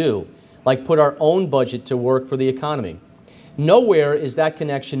can do, like put our own budget to work for the economy. Nowhere is that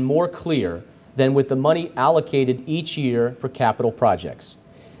connection more clear than with the money allocated each year for capital projects.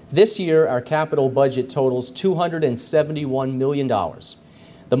 This year, our capital budget totals $271 million.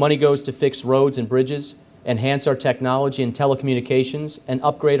 The money goes to fix roads and bridges, enhance our technology and telecommunications, and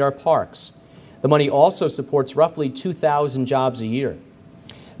upgrade our parks. The money also supports roughly 2,000 jobs a year.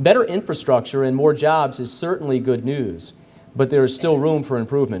 Better infrastructure and more jobs is certainly good news, but there is still room for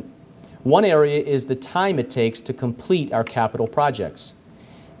improvement. One area is the time it takes to complete our capital projects.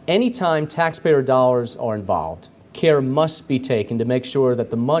 Anytime taxpayer dollars are involved, care must be taken to make sure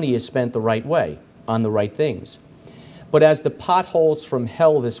that the money is spent the right way, on the right things. But as the potholes from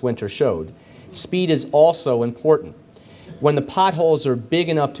hell this winter showed, speed is also important. When the potholes are big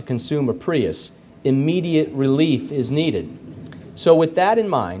enough to consume a Prius, immediate relief is needed. So with that in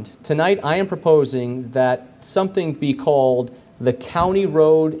mind, tonight I am proposing that something be called the County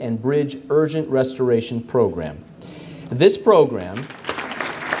Road and Bridge Urgent Restoration Program. This program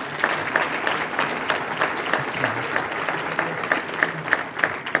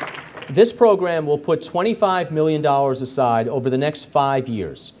will put $25 million aside over the next 5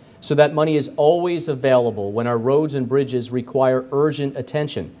 years, so that money is always available when our roads and bridges require urgent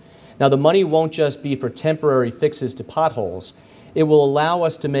attention. Now, the money won't just be for temporary fixes to potholes. It will allow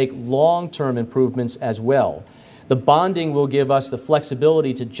us to make long-term improvements as well. The bonding will give us the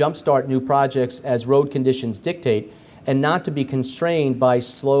flexibility to jumpstart new projects as road conditions dictate and not to be constrained by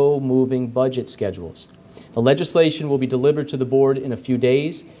slow-moving budget schedules. The legislation will be delivered to the board in a few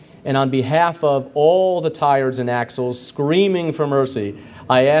days, and on behalf of all the tires and axles screaming for mercy,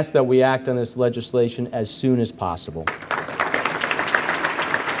 I ask that we act on this legislation as soon as possible.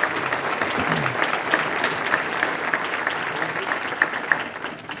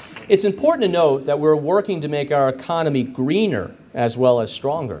 It's important to note that we're working to make our economy greener as well as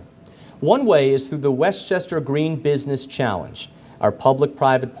stronger. One way is through the Westchester Green Business Challenge, our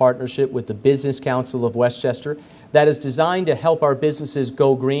public-private partnership with the Business Council of Westchester that is designed to help our businesses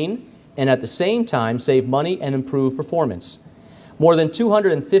go green and at the same time save money and improve performance. More than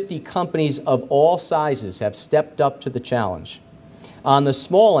 250 companies of all sizes have stepped up to the challenge. On the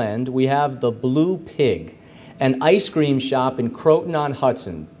small end, we have the Blue Pig, an ice cream shop in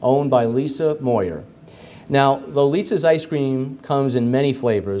Croton-on-Hudson, owned by Lisa Moyer. Now, though Lisa's ice cream comes in many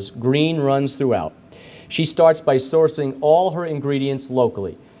flavors, green runs throughout. She starts by sourcing all her ingredients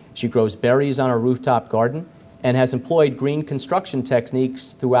locally. She grows berries on her rooftop garden and has employed green construction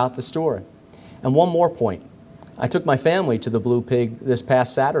techniques throughout the store. And one more point. I took my family to the Blue Pig this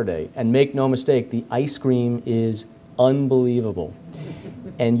past Saturday, and make no mistake, the ice cream is unbelievable.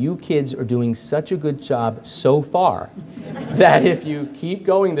 And you kids are doing such a good job so far that if you keep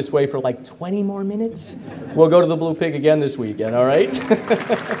going this way for like 20 more minutes, we'll go to the Blue Pig again this weekend, all right?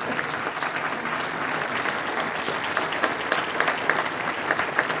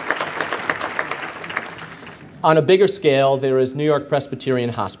 On a bigger scale, there is New York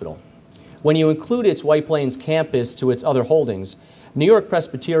Presbyterian Hospital. When you include its White Plains campus to its other holdings, New York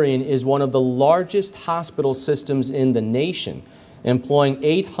Presbyterian is one of the largest hospital systems in the nation, employing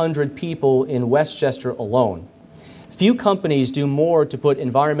 800 people in Westchester alone. Few companies do more to put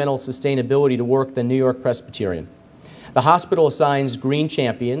environmental sustainability to work than New York Presbyterian. The hospital assigns green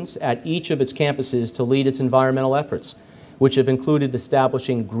champions at each of its campuses to lead its environmental efforts, which have included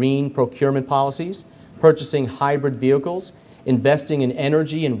establishing green procurement policies, purchasing hybrid vehicles, investing in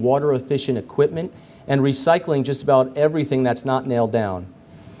energy and water-efficient equipment, and recycling just about everything that's not nailed down.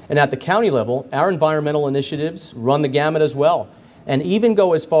 And at the county level, our environmental initiatives run the gamut as well, and even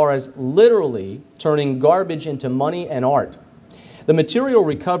go as far as literally turning garbage into money and art. The Material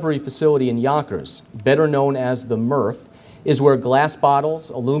Recovery Facility in Yonkers, better known as the MRF, is where glass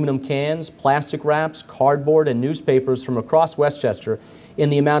bottles, aluminum cans, plastic wraps, cardboard, and newspapers from across Westchester in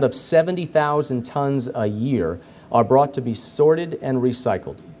the amount of 70,000 tons a year are brought to be sorted and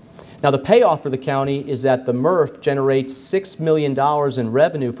recycled. Now, the payoff for the county is that the MRF generates $6 million in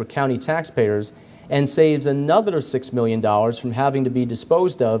revenue for county taxpayers and saves another $6 million from having to be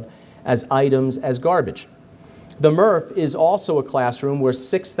disposed of as items as garbage. The MRF is also a classroom where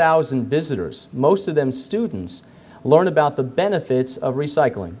 6,000 visitors, most of them students, learn about the benefits of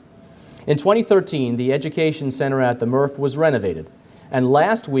recycling. In 2013, the Education Center at the MRF was renovated, and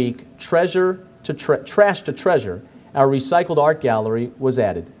last week, Trash to Treasure, our recycled art gallery, was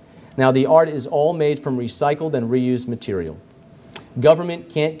added. Now, the art is all made from recycled and reused material. Government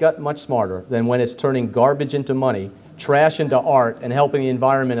can't get much smarter than when it's turning garbage into money, trash into art, and helping the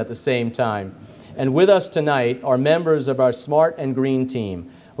environment at the same time. And with us tonight are members of our Smart and Green team,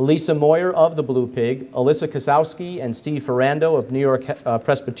 Lisa Moyer of the Blue Pig, Alyssa Kosowski and Steve Ferrando of New York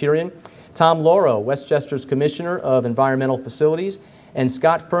Presbyterian, Tom Lauro, Westchester's Commissioner of Environmental Facilities, and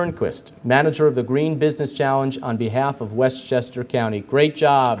Scott Fernquist, Manager of the Green Business Challenge on behalf of Westchester County. Great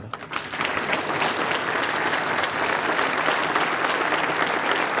job.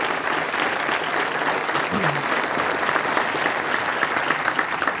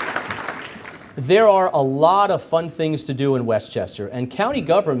 There are a lot of fun things to do in Westchester, and county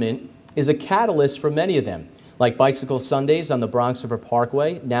government is a catalyst for many of them, like Bicycle Sundays on the Bronx River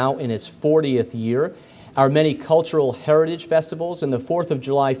Parkway, now in its 40th year, our many cultural heritage festivals, and the 4th of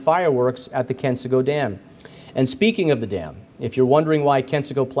July fireworks at the Kensico Dam. And speaking of the dam, if you're wondering why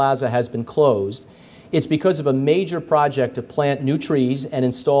Kensico Plaza has been closed, it's because of a major project to plant new trees and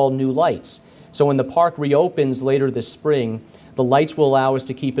install new lights. So when the park reopens later this spring, the lights will allow us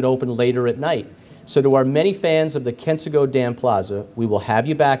to keep it open later at night. So to our many fans of the Kensico Dam Plaza, we will have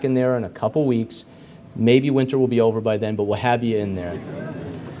you back in there in a couple weeks. Maybe winter will be over by then, but we'll have you in there.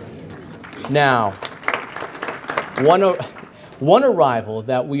 Now, one arrival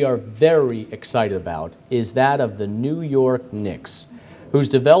that we are very excited about is that of the New York Knicks, whose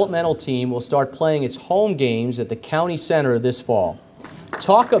developmental team will start playing its home games at the County Center this fall.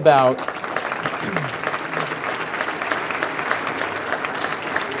 Talk about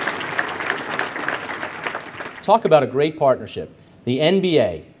a great partnership. The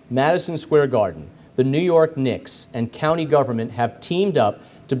NBA, Madison Square Garden, the New York Knicks, and county government have teamed up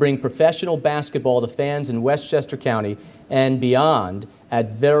to bring professional basketball to fans in Westchester County and beyond at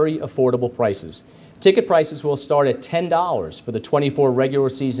very affordable prices. Ticket prices will start at $10 for the 24 regular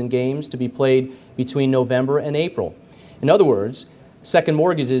season games to be played between November and April. In other words, second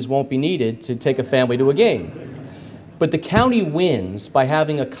mortgages won't be needed to take a family to a game. But the county wins by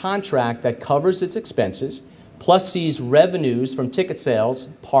having a contract that covers its expenses, plus sees revenues from ticket sales,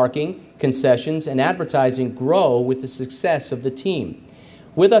 parking, concessions, and advertising grow with the success of the team.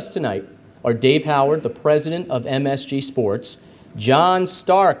 With us tonight are Dave Howard, the president of MSG Sports, John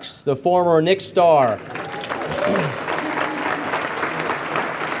Starks, the former Knicks star,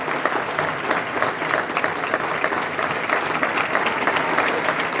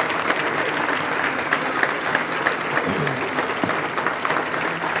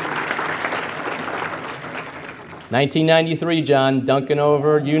 (1993, John, dunking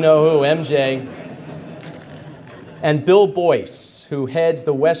over, you know who, MJ. And Bill Boyce, who heads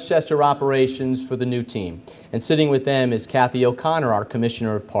the Westchester operations for the new team. And sitting with them is Kathy O'Connor, our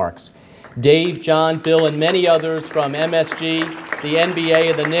Commissioner of Parks. Dave, John, Bill, and many others from MSG, the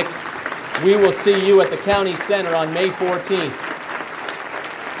NBA, and the Knicks, we will see you at the County Center on May 14th.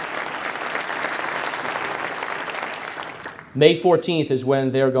 May 14th is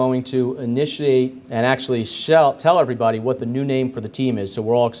when they're going to initiate and actually tell everybody what the new name for the team is, so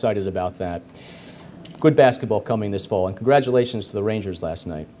we're all excited about that. Good basketball coming this fall, and congratulations to the Rangers last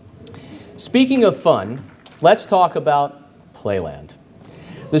night. Speaking of fun, let's talk about Playland.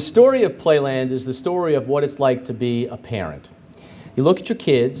 The story of Playland is the story of what it's like to be a parent. You look at your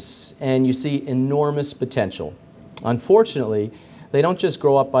kids and you see enormous potential. Unfortunately, they don't just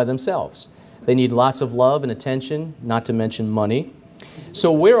grow up by themselves. They need lots of love and attention, not to mention money.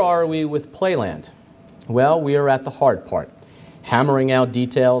 So where are we with Playland? Well, we are at the hard part. Hammering out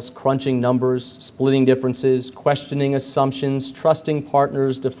details, crunching numbers, splitting differences, questioning assumptions, trusting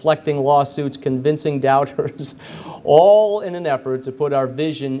partners, deflecting lawsuits, convincing doubters, all in an effort to put our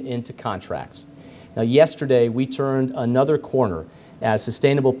vision into contracts. Now, yesterday, we turned another corner as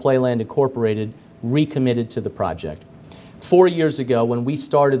Sustainable Playland Incorporated recommitted to the project. 4 years ago, when we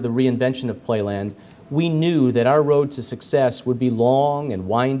started the reinvention of Playland, we knew that our road to success would be long and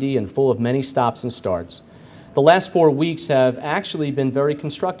windy and full of many stops and starts. The last 4 weeks have actually been very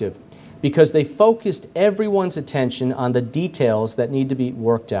constructive because they focused everyone's attention on the details that need to be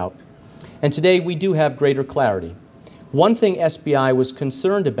worked out. And today we do have greater clarity. One thing SPI was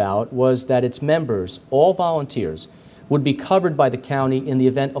concerned about was that its members, all volunteers, would be covered by the county in the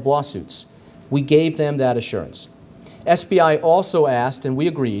event of lawsuits. We gave them that assurance. SPI also asked, and we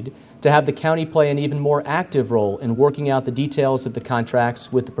agreed, to have the county play an even more active role in working out the details of the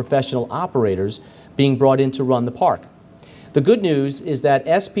contracts with the professional operators being brought in to run the park. The good news is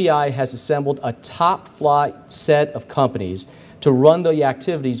that SPI has assembled a top-flight set of companies to run the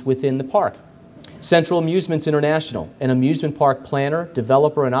activities within the park. Central Amusements International, an amusement park planner,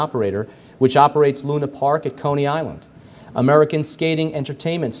 developer, and operator, which operates Luna Park at Coney Island. American Skating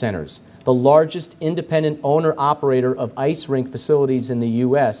Entertainment Centers, the largest independent owner-operator of ice rink facilities in the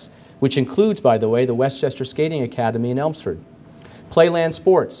U.S., which includes, by the way, the Westchester Skating Academy in Elmsford. Playland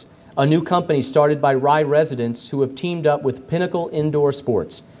Sports, a new company started by Rye residents who have teamed up with Pinnacle Indoor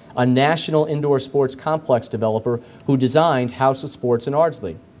Sports, a national indoor sports complex developer who designed House of Sports in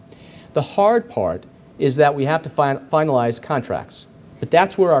Ardsley. The hard part is that we have to finalize contracts, but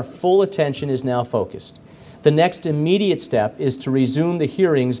that's where our full attention is now focused. The next immediate step is to resume the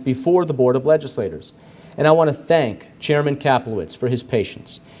hearings before the Board of Legislators. And I want to thank Chairman Kaplowitz for his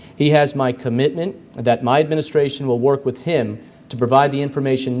patience. He has my commitment that my administration will work with him to provide the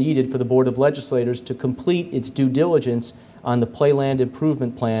information needed for the Board of Legislators to complete its due diligence on the Playland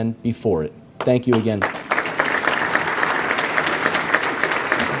Improvement Plan before it. Thank you again.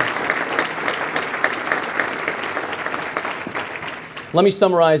 Let me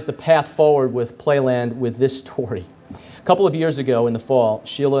summarize the path forward with Playland with this story. A couple of years ago in the fall,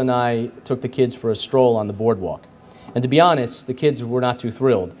 Sheila and I took the kids for a stroll on the boardwalk. And to be honest, the kids were not too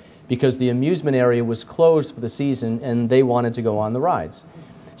thrilled because the amusement area was closed for the season and they wanted to go on the rides.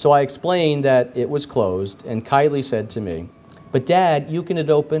 So I explained that it was closed, and Kylie said to me, "But Dad, you can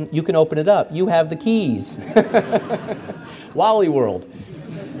open it up. You have the keys." Wally World.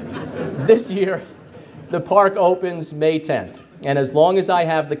 This year, the park opens May 10th, and as long as I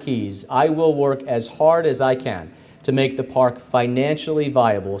have the keys, I will work as hard as I can to make the park financially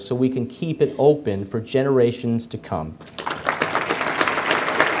viable so we can keep it open for generations to come.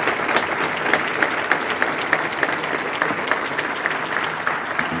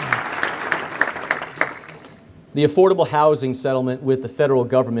 The affordable housing settlement with the federal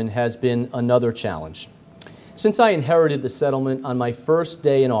government has been another challenge. Since I inherited the settlement on my first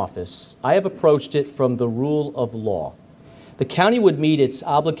day in office, I have approached it from the rule of law. The county would meet its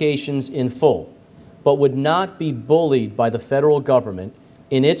obligations in full, but would not be bullied by the federal government,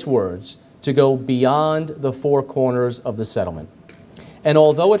 in its words, to go beyond the four corners of the settlement. And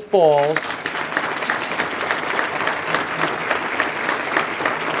although it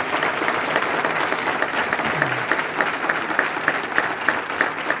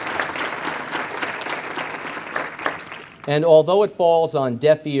falls on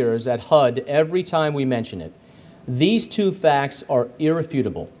deaf ears at HUD every time we mention it, these two facts are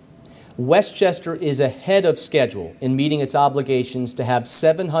irrefutable. Westchester is ahead of schedule in meeting its obligations to have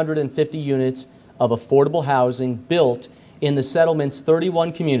 750 units of affordable housing built in the settlement's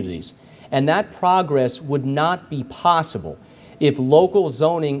 31 communities, and that progress would not be possible if local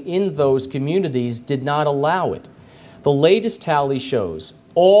zoning in those communities did not allow it. The latest tally shows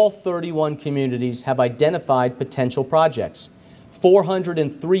all 31 communities have identified potential projects.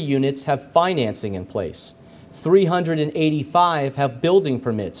 403 units have financing in place. 385 have building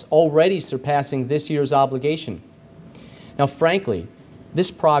permits, already surpassing this year's obligation. Now, frankly,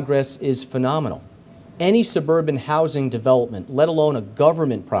 this progress is phenomenal. Any suburban housing development, let alone a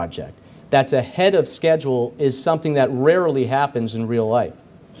government project, that's ahead of schedule is something that rarely happens in real life.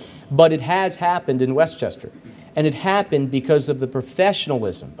 But it has happened in Westchester. And it happened because of the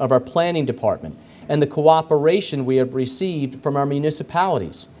professionalism of our planning department and the cooperation we have received from our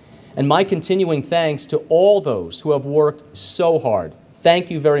municipalities. And my continuing thanks to all those who have worked so hard. Thank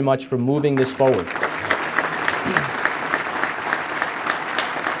you very much for moving this forward.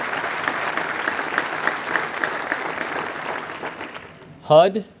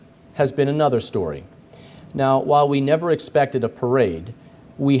 HUD has been another story. Now, while we never expected a parade,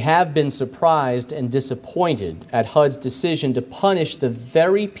 We have been surprised and disappointed at HUD's decision to punish the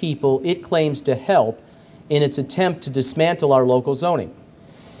very people it claims to help in its attempt to dismantle our local zoning.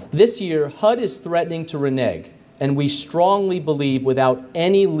 This year, HUD is threatening to renege, and we strongly believe without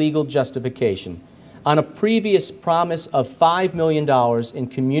any legal justification, on a previous promise of $5 million in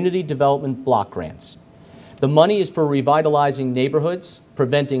community development block grants. The money is for revitalizing neighborhoods,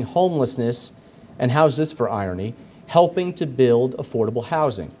 preventing homelessness, and how's this for irony, helping to build affordable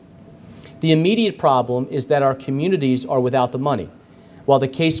housing. The immediate problem is that our communities are without the money while the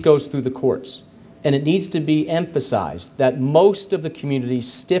case goes through the courts. And it needs to be emphasized that most of the communities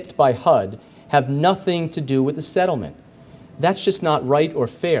stiffed by HUD have nothing to do with the settlement. That's just not right or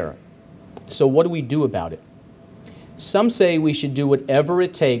fair. So what do we do about it? Some say we should do whatever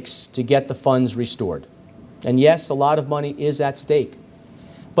it takes to get the funds restored. And yes, a lot of money is at stake.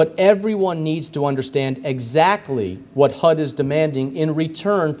 But everyone needs to understand exactly what HUD is demanding in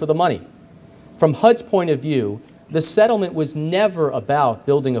return for the money. From HUD's point of view, the settlement was never about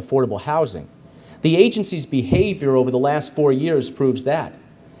building affordable housing. The agency's behavior over the last 4 years proves that.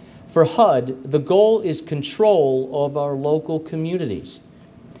 For HUD, the goal is control of our local communities.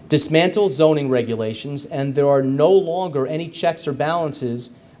 Dismantle zoning regulations, and there are no longer any checks or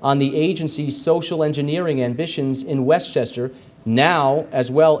balances on the agency's social engineering ambitions in Westchester, now as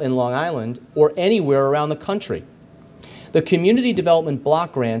well in Long Island, or anywhere around the country. The community development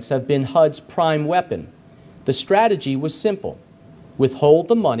block grants have been HUD's prime weapon. The strategy was simple: withhold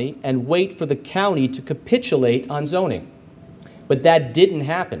the money and wait for the county to capitulate on zoning. But that didn't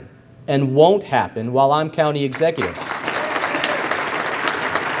happen and won't happen while I'm county executive.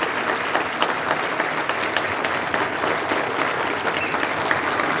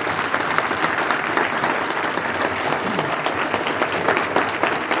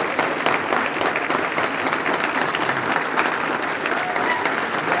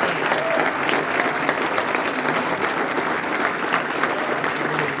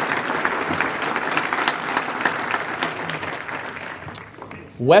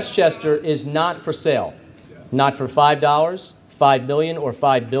 Westchester is not for sale, not for $5, $5 million, or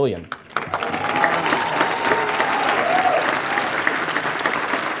 $5 billion.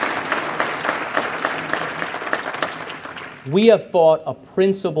 We have fought a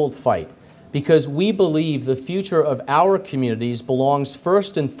principled fight because we believe the future of our communities belongs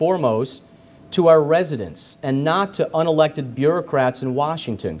first and foremost to our residents and not to unelected bureaucrats in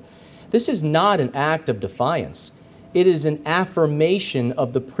Washington. This is not an act of defiance. It is an affirmation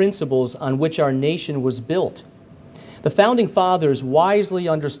of the principles on which our nation was built. The Founding Fathers wisely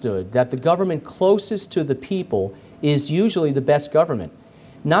understood that the government closest to the people is usually the best government,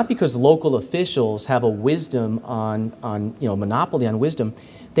 not because local officials have a monopoly on wisdom.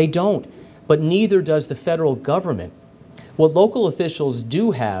 They don't, but neither does the federal government. What local officials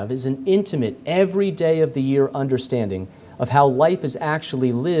do have is an intimate, every day of the year understanding of how life is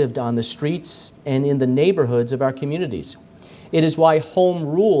actually lived on the streets and in the neighborhoods of our communities. It is why home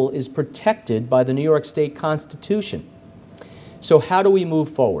rule is protected by the New York State Constitution. So how do we move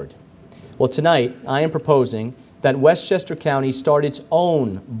forward? Well, tonight I am proposing that Westchester County start its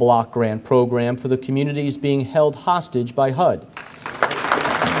own block grant program for the communities being held hostage by HUD.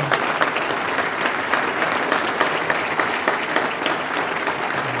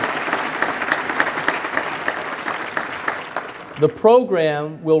 The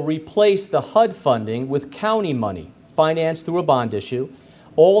program will replace the HUD funding with county money, financed through a bond issue.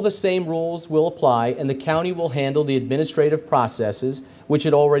 All the same rules will apply, and the county will handle the administrative processes, which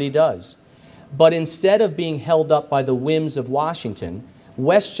it already does. But instead of being held up by the whims of Washington,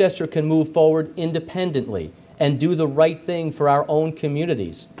 Westchester can move forward independently and do the right thing for our own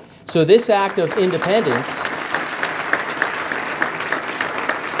communities. So this act of independence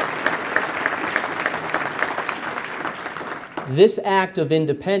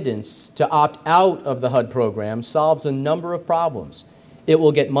to opt out of the HUD program solves a number of problems. It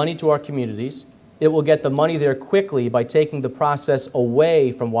will get money to our communities. It will get the money there quickly by taking the process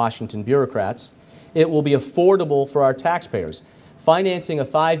away from Washington bureaucrats. It will be affordable for our taxpayers. Financing a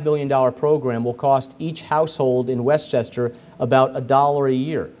 $5 million program will cost each household in Westchester about $1 a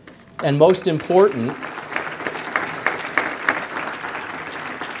year. And most important,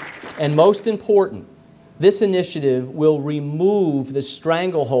 this initiative will remove the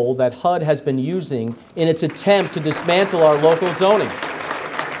stranglehold that HUD has been using in its attempt to dismantle our local zoning.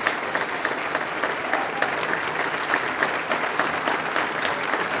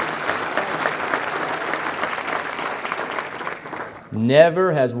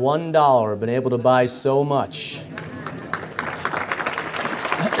 Never has $1 been able to buy so much.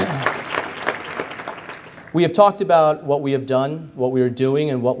 We have talked about what we have done, what we are doing,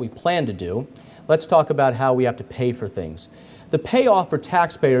 and what we plan to do. Let's talk about how we have to pay for things. The payoff for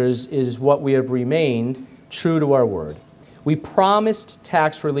taxpayers is what we have remained true to our word. We promised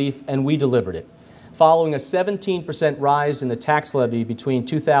tax relief and we delivered it. Following a 17% rise in the tax levy between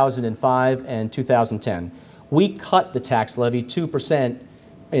 2005 and 2010, we cut the tax levy 2%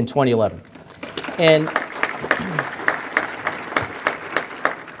 in 2011. And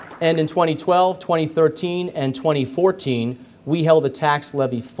in 2012, 2013, and 2014, we held the tax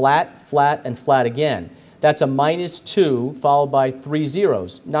levy flat, flat, and flat again. That's a -2 followed by 3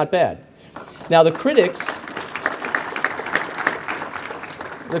 zeros. Not bad. Now the critics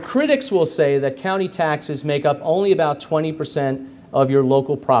will say that county taxes make up only about 20% of your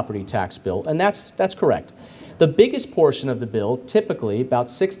local property tax bill, and that's correct. The biggest portion of the bill, typically about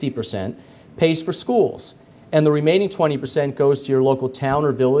 60%, pays for schools, and the remaining 20% goes to your local town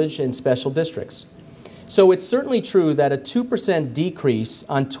or village and special districts. So it's certainly true that a 2% decrease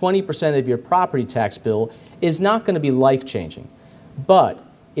on 20% of your property tax bill is not going to be life-changing, but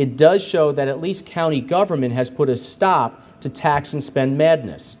it does show that at least county government has put a stop to tax and spend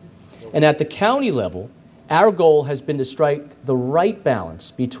madness. And at the county level, our goal has been to strike the right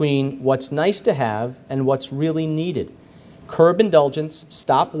balance between what's nice to have and what's really needed. Curb indulgence,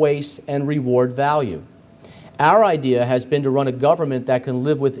 stop waste, and reward value. Our idea has been to run a government that can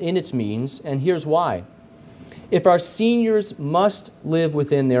live within its means, and here's why. If our seniors must live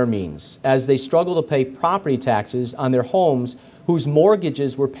within their means as they struggle to pay property taxes on their homes whose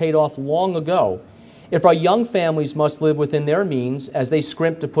mortgages were paid off long ago, if our young families must live within their means as they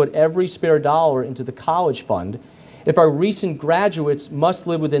scrimp to put every spare dollar into the college fund, if our recent graduates must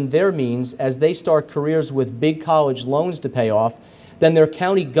live within their means as they start careers with big college loans to pay off, then their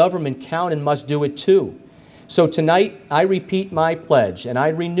county government can and must do it too. So tonight, I repeat my pledge, and I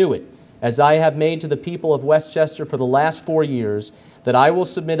renew it, as I have made to the people of Westchester for the last 4 years, that I will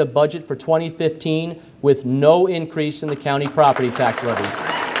submit a budget for 2015 with no increase in the county property tax levy.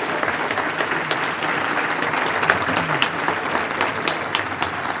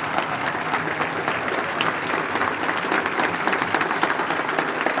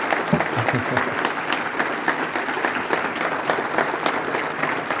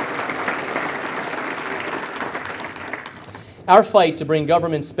 Our fight to bring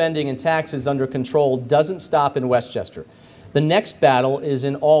government spending and taxes under control doesn't stop in Westchester. The next battle is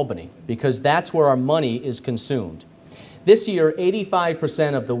in Albany, because that's where our money is consumed. This year,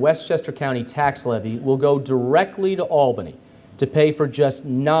 85% of the Westchester County tax levy will go directly to Albany to pay for just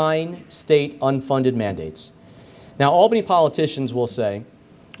 9 state unfunded mandates. Now, Albany politicians will say,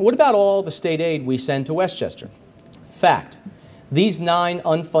 what about all the state aid we send to Westchester? Fact. These 9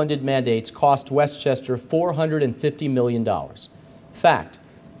 unfunded mandates cost Westchester $450 million. Fact,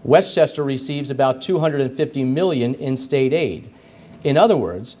 Westchester receives about $250 million in state aid. In other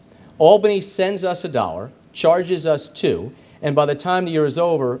words, Albany sends us $1, charges us $2, and by the time the year is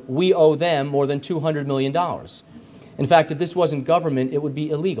over, we owe them more than $200 million. In fact, if this wasn't government, it would be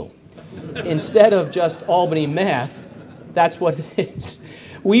illegal. Instead of just Albany math, that's what it is.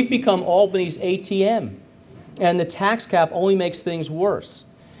 We've become Albany's ATM. And the tax cap only makes things worse.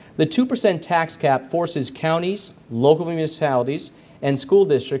 The 2% tax cap forces counties, local municipalities, and school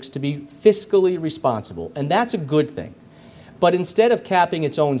districts to be fiscally responsible, and that's a good thing. But instead of capping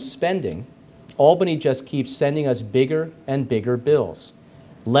its own spending, Albany just keeps sending us bigger and bigger bills.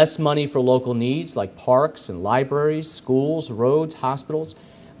 Less money for local needs like parks and libraries, schools, roads, hospitals.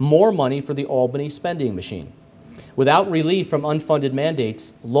 More money for the Albany spending machine. Without relief from unfunded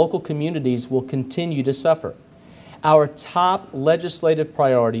mandates, local communities will continue to suffer. Our top legislative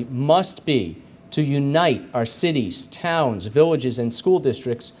priority must be to unite our cities, towns, villages, and school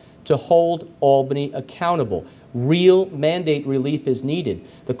districts to hold Albany accountable. Real mandate relief is needed.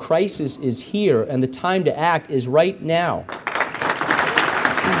 The crisis is here, and the time to act is right now.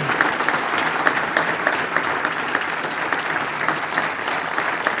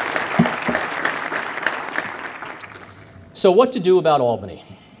 So what to do about Albany?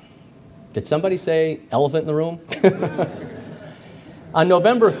 Did somebody say elephant in the room? On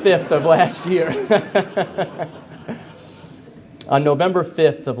November 5th of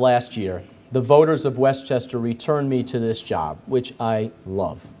last year, the voters of Westchester returned me to this job, which I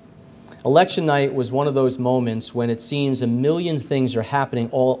love. Election night was one of those moments when it seems a million things are happening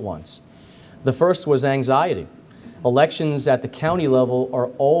all at once. The first was anxiety. Elections at the county level are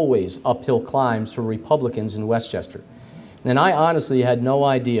always uphill climbs for Republicans in Westchester. And I honestly had no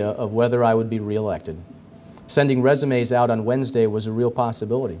idea of whether I would be reelected. Sending resumes out on Wednesday was a real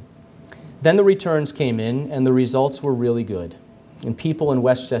possibility. Then the returns came in, and the results were really good. And people in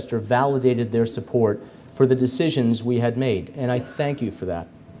Westchester validated their support for for the decisions we had made, and I thank you for that.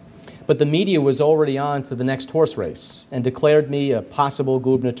 But the media was already on to the next horse race and declared me a possible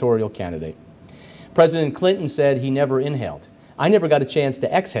gubernatorial candidate. President Clinton said he never inhaled. I never got a chance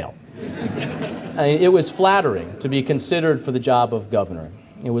to exhale. It was flattering to be considered for the job of governor.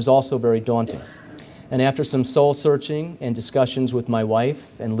 It was also very daunting. And after some soul-searching and discussions with my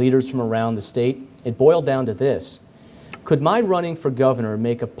wife and leaders from around the state, it boiled down to this. Could my running for governor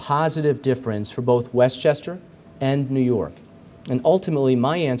make a positive difference for both Westchester and New York? And ultimately,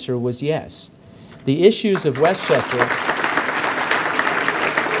 my answer was yes. The issues of Westchester...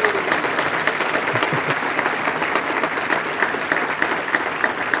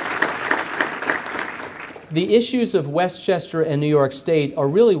 The issues of Westchester and New York State are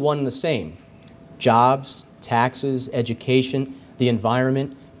really one and the same. Jobs, taxes, education, the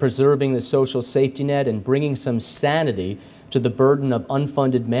environment, preserving the social safety net, and bringing some sanity to the burden of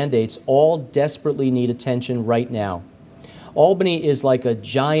unfunded mandates all desperately need attention right now. Albany is like a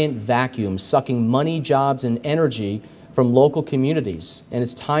giant vacuum sucking money, jobs, and energy from local communities, and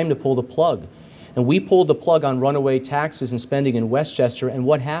it's time to pull the plug. And we pulled the plug on runaway taxes and spending in Westchester, and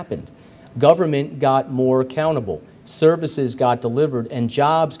what happened? Government got more accountable, services got delivered, and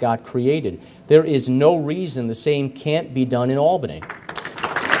jobs got created. There is no reason the same can't be done in Albany.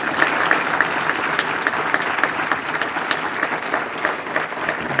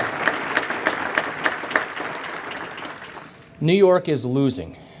 New York is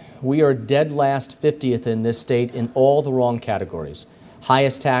losing. We are dead last 50th in this state in all the wrong categories.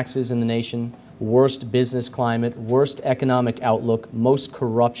 Highest taxes in the nation, worst business climate, worst economic outlook, most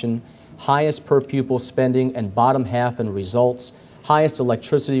corruption, highest per pupil spending and bottom half in results, highest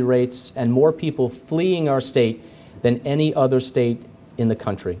electricity rates, and more people fleeing our state than any other state in the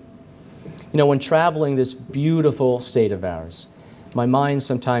country. You know, when traveling this beautiful state of ours, my mind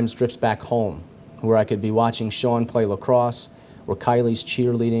sometimes drifts back home, where I could be watching Sean play lacrosse, or Kylie's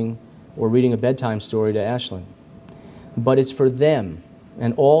cheerleading, or reading a bedtime story to Ashlyn. But it's for them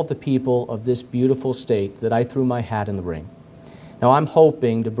and all of the people of this beautiful state that I threw my hat in the ring. Now, I'm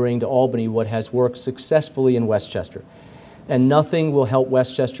hoping to bring to Albany what has worked successfully in Westchester. And nothing will help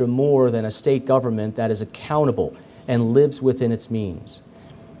Westchester more than a state government that is accountable and lives within its means.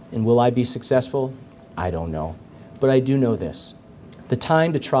 And will I be successful? I don't know. But I do know this. The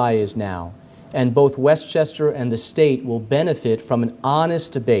time to try is now. And both Westchester and the state will benefit from an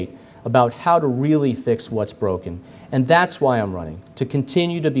honest debate about how to really fix what's broken. And that's why I'm running, to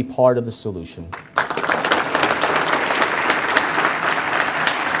continue to be part of the solution.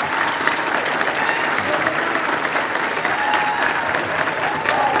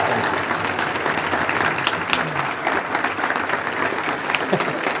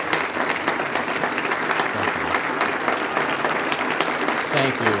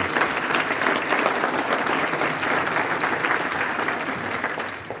 Thank you.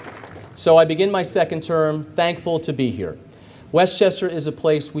 So I begin my second term thankful to be here. Westchester is a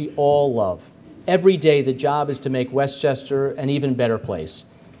place we all love. Every day the job is to make Westchester an even better place.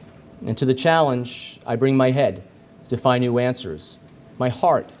 And to the challenge, I bring my head to find new answers, my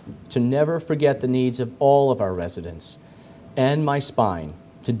heart to never forget the needs of all of our residents, and my spine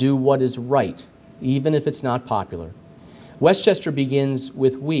to do what is right, even if it's not popular. Westchester begins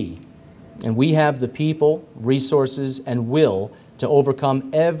with we, and we have the people, resources, and will to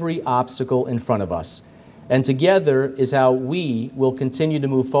overcome every obstacle in front of us. And together is how we will continue to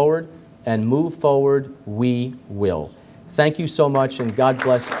move forward, and move forward we will. Thank you so much, and God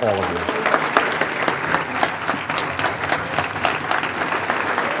bless all of you.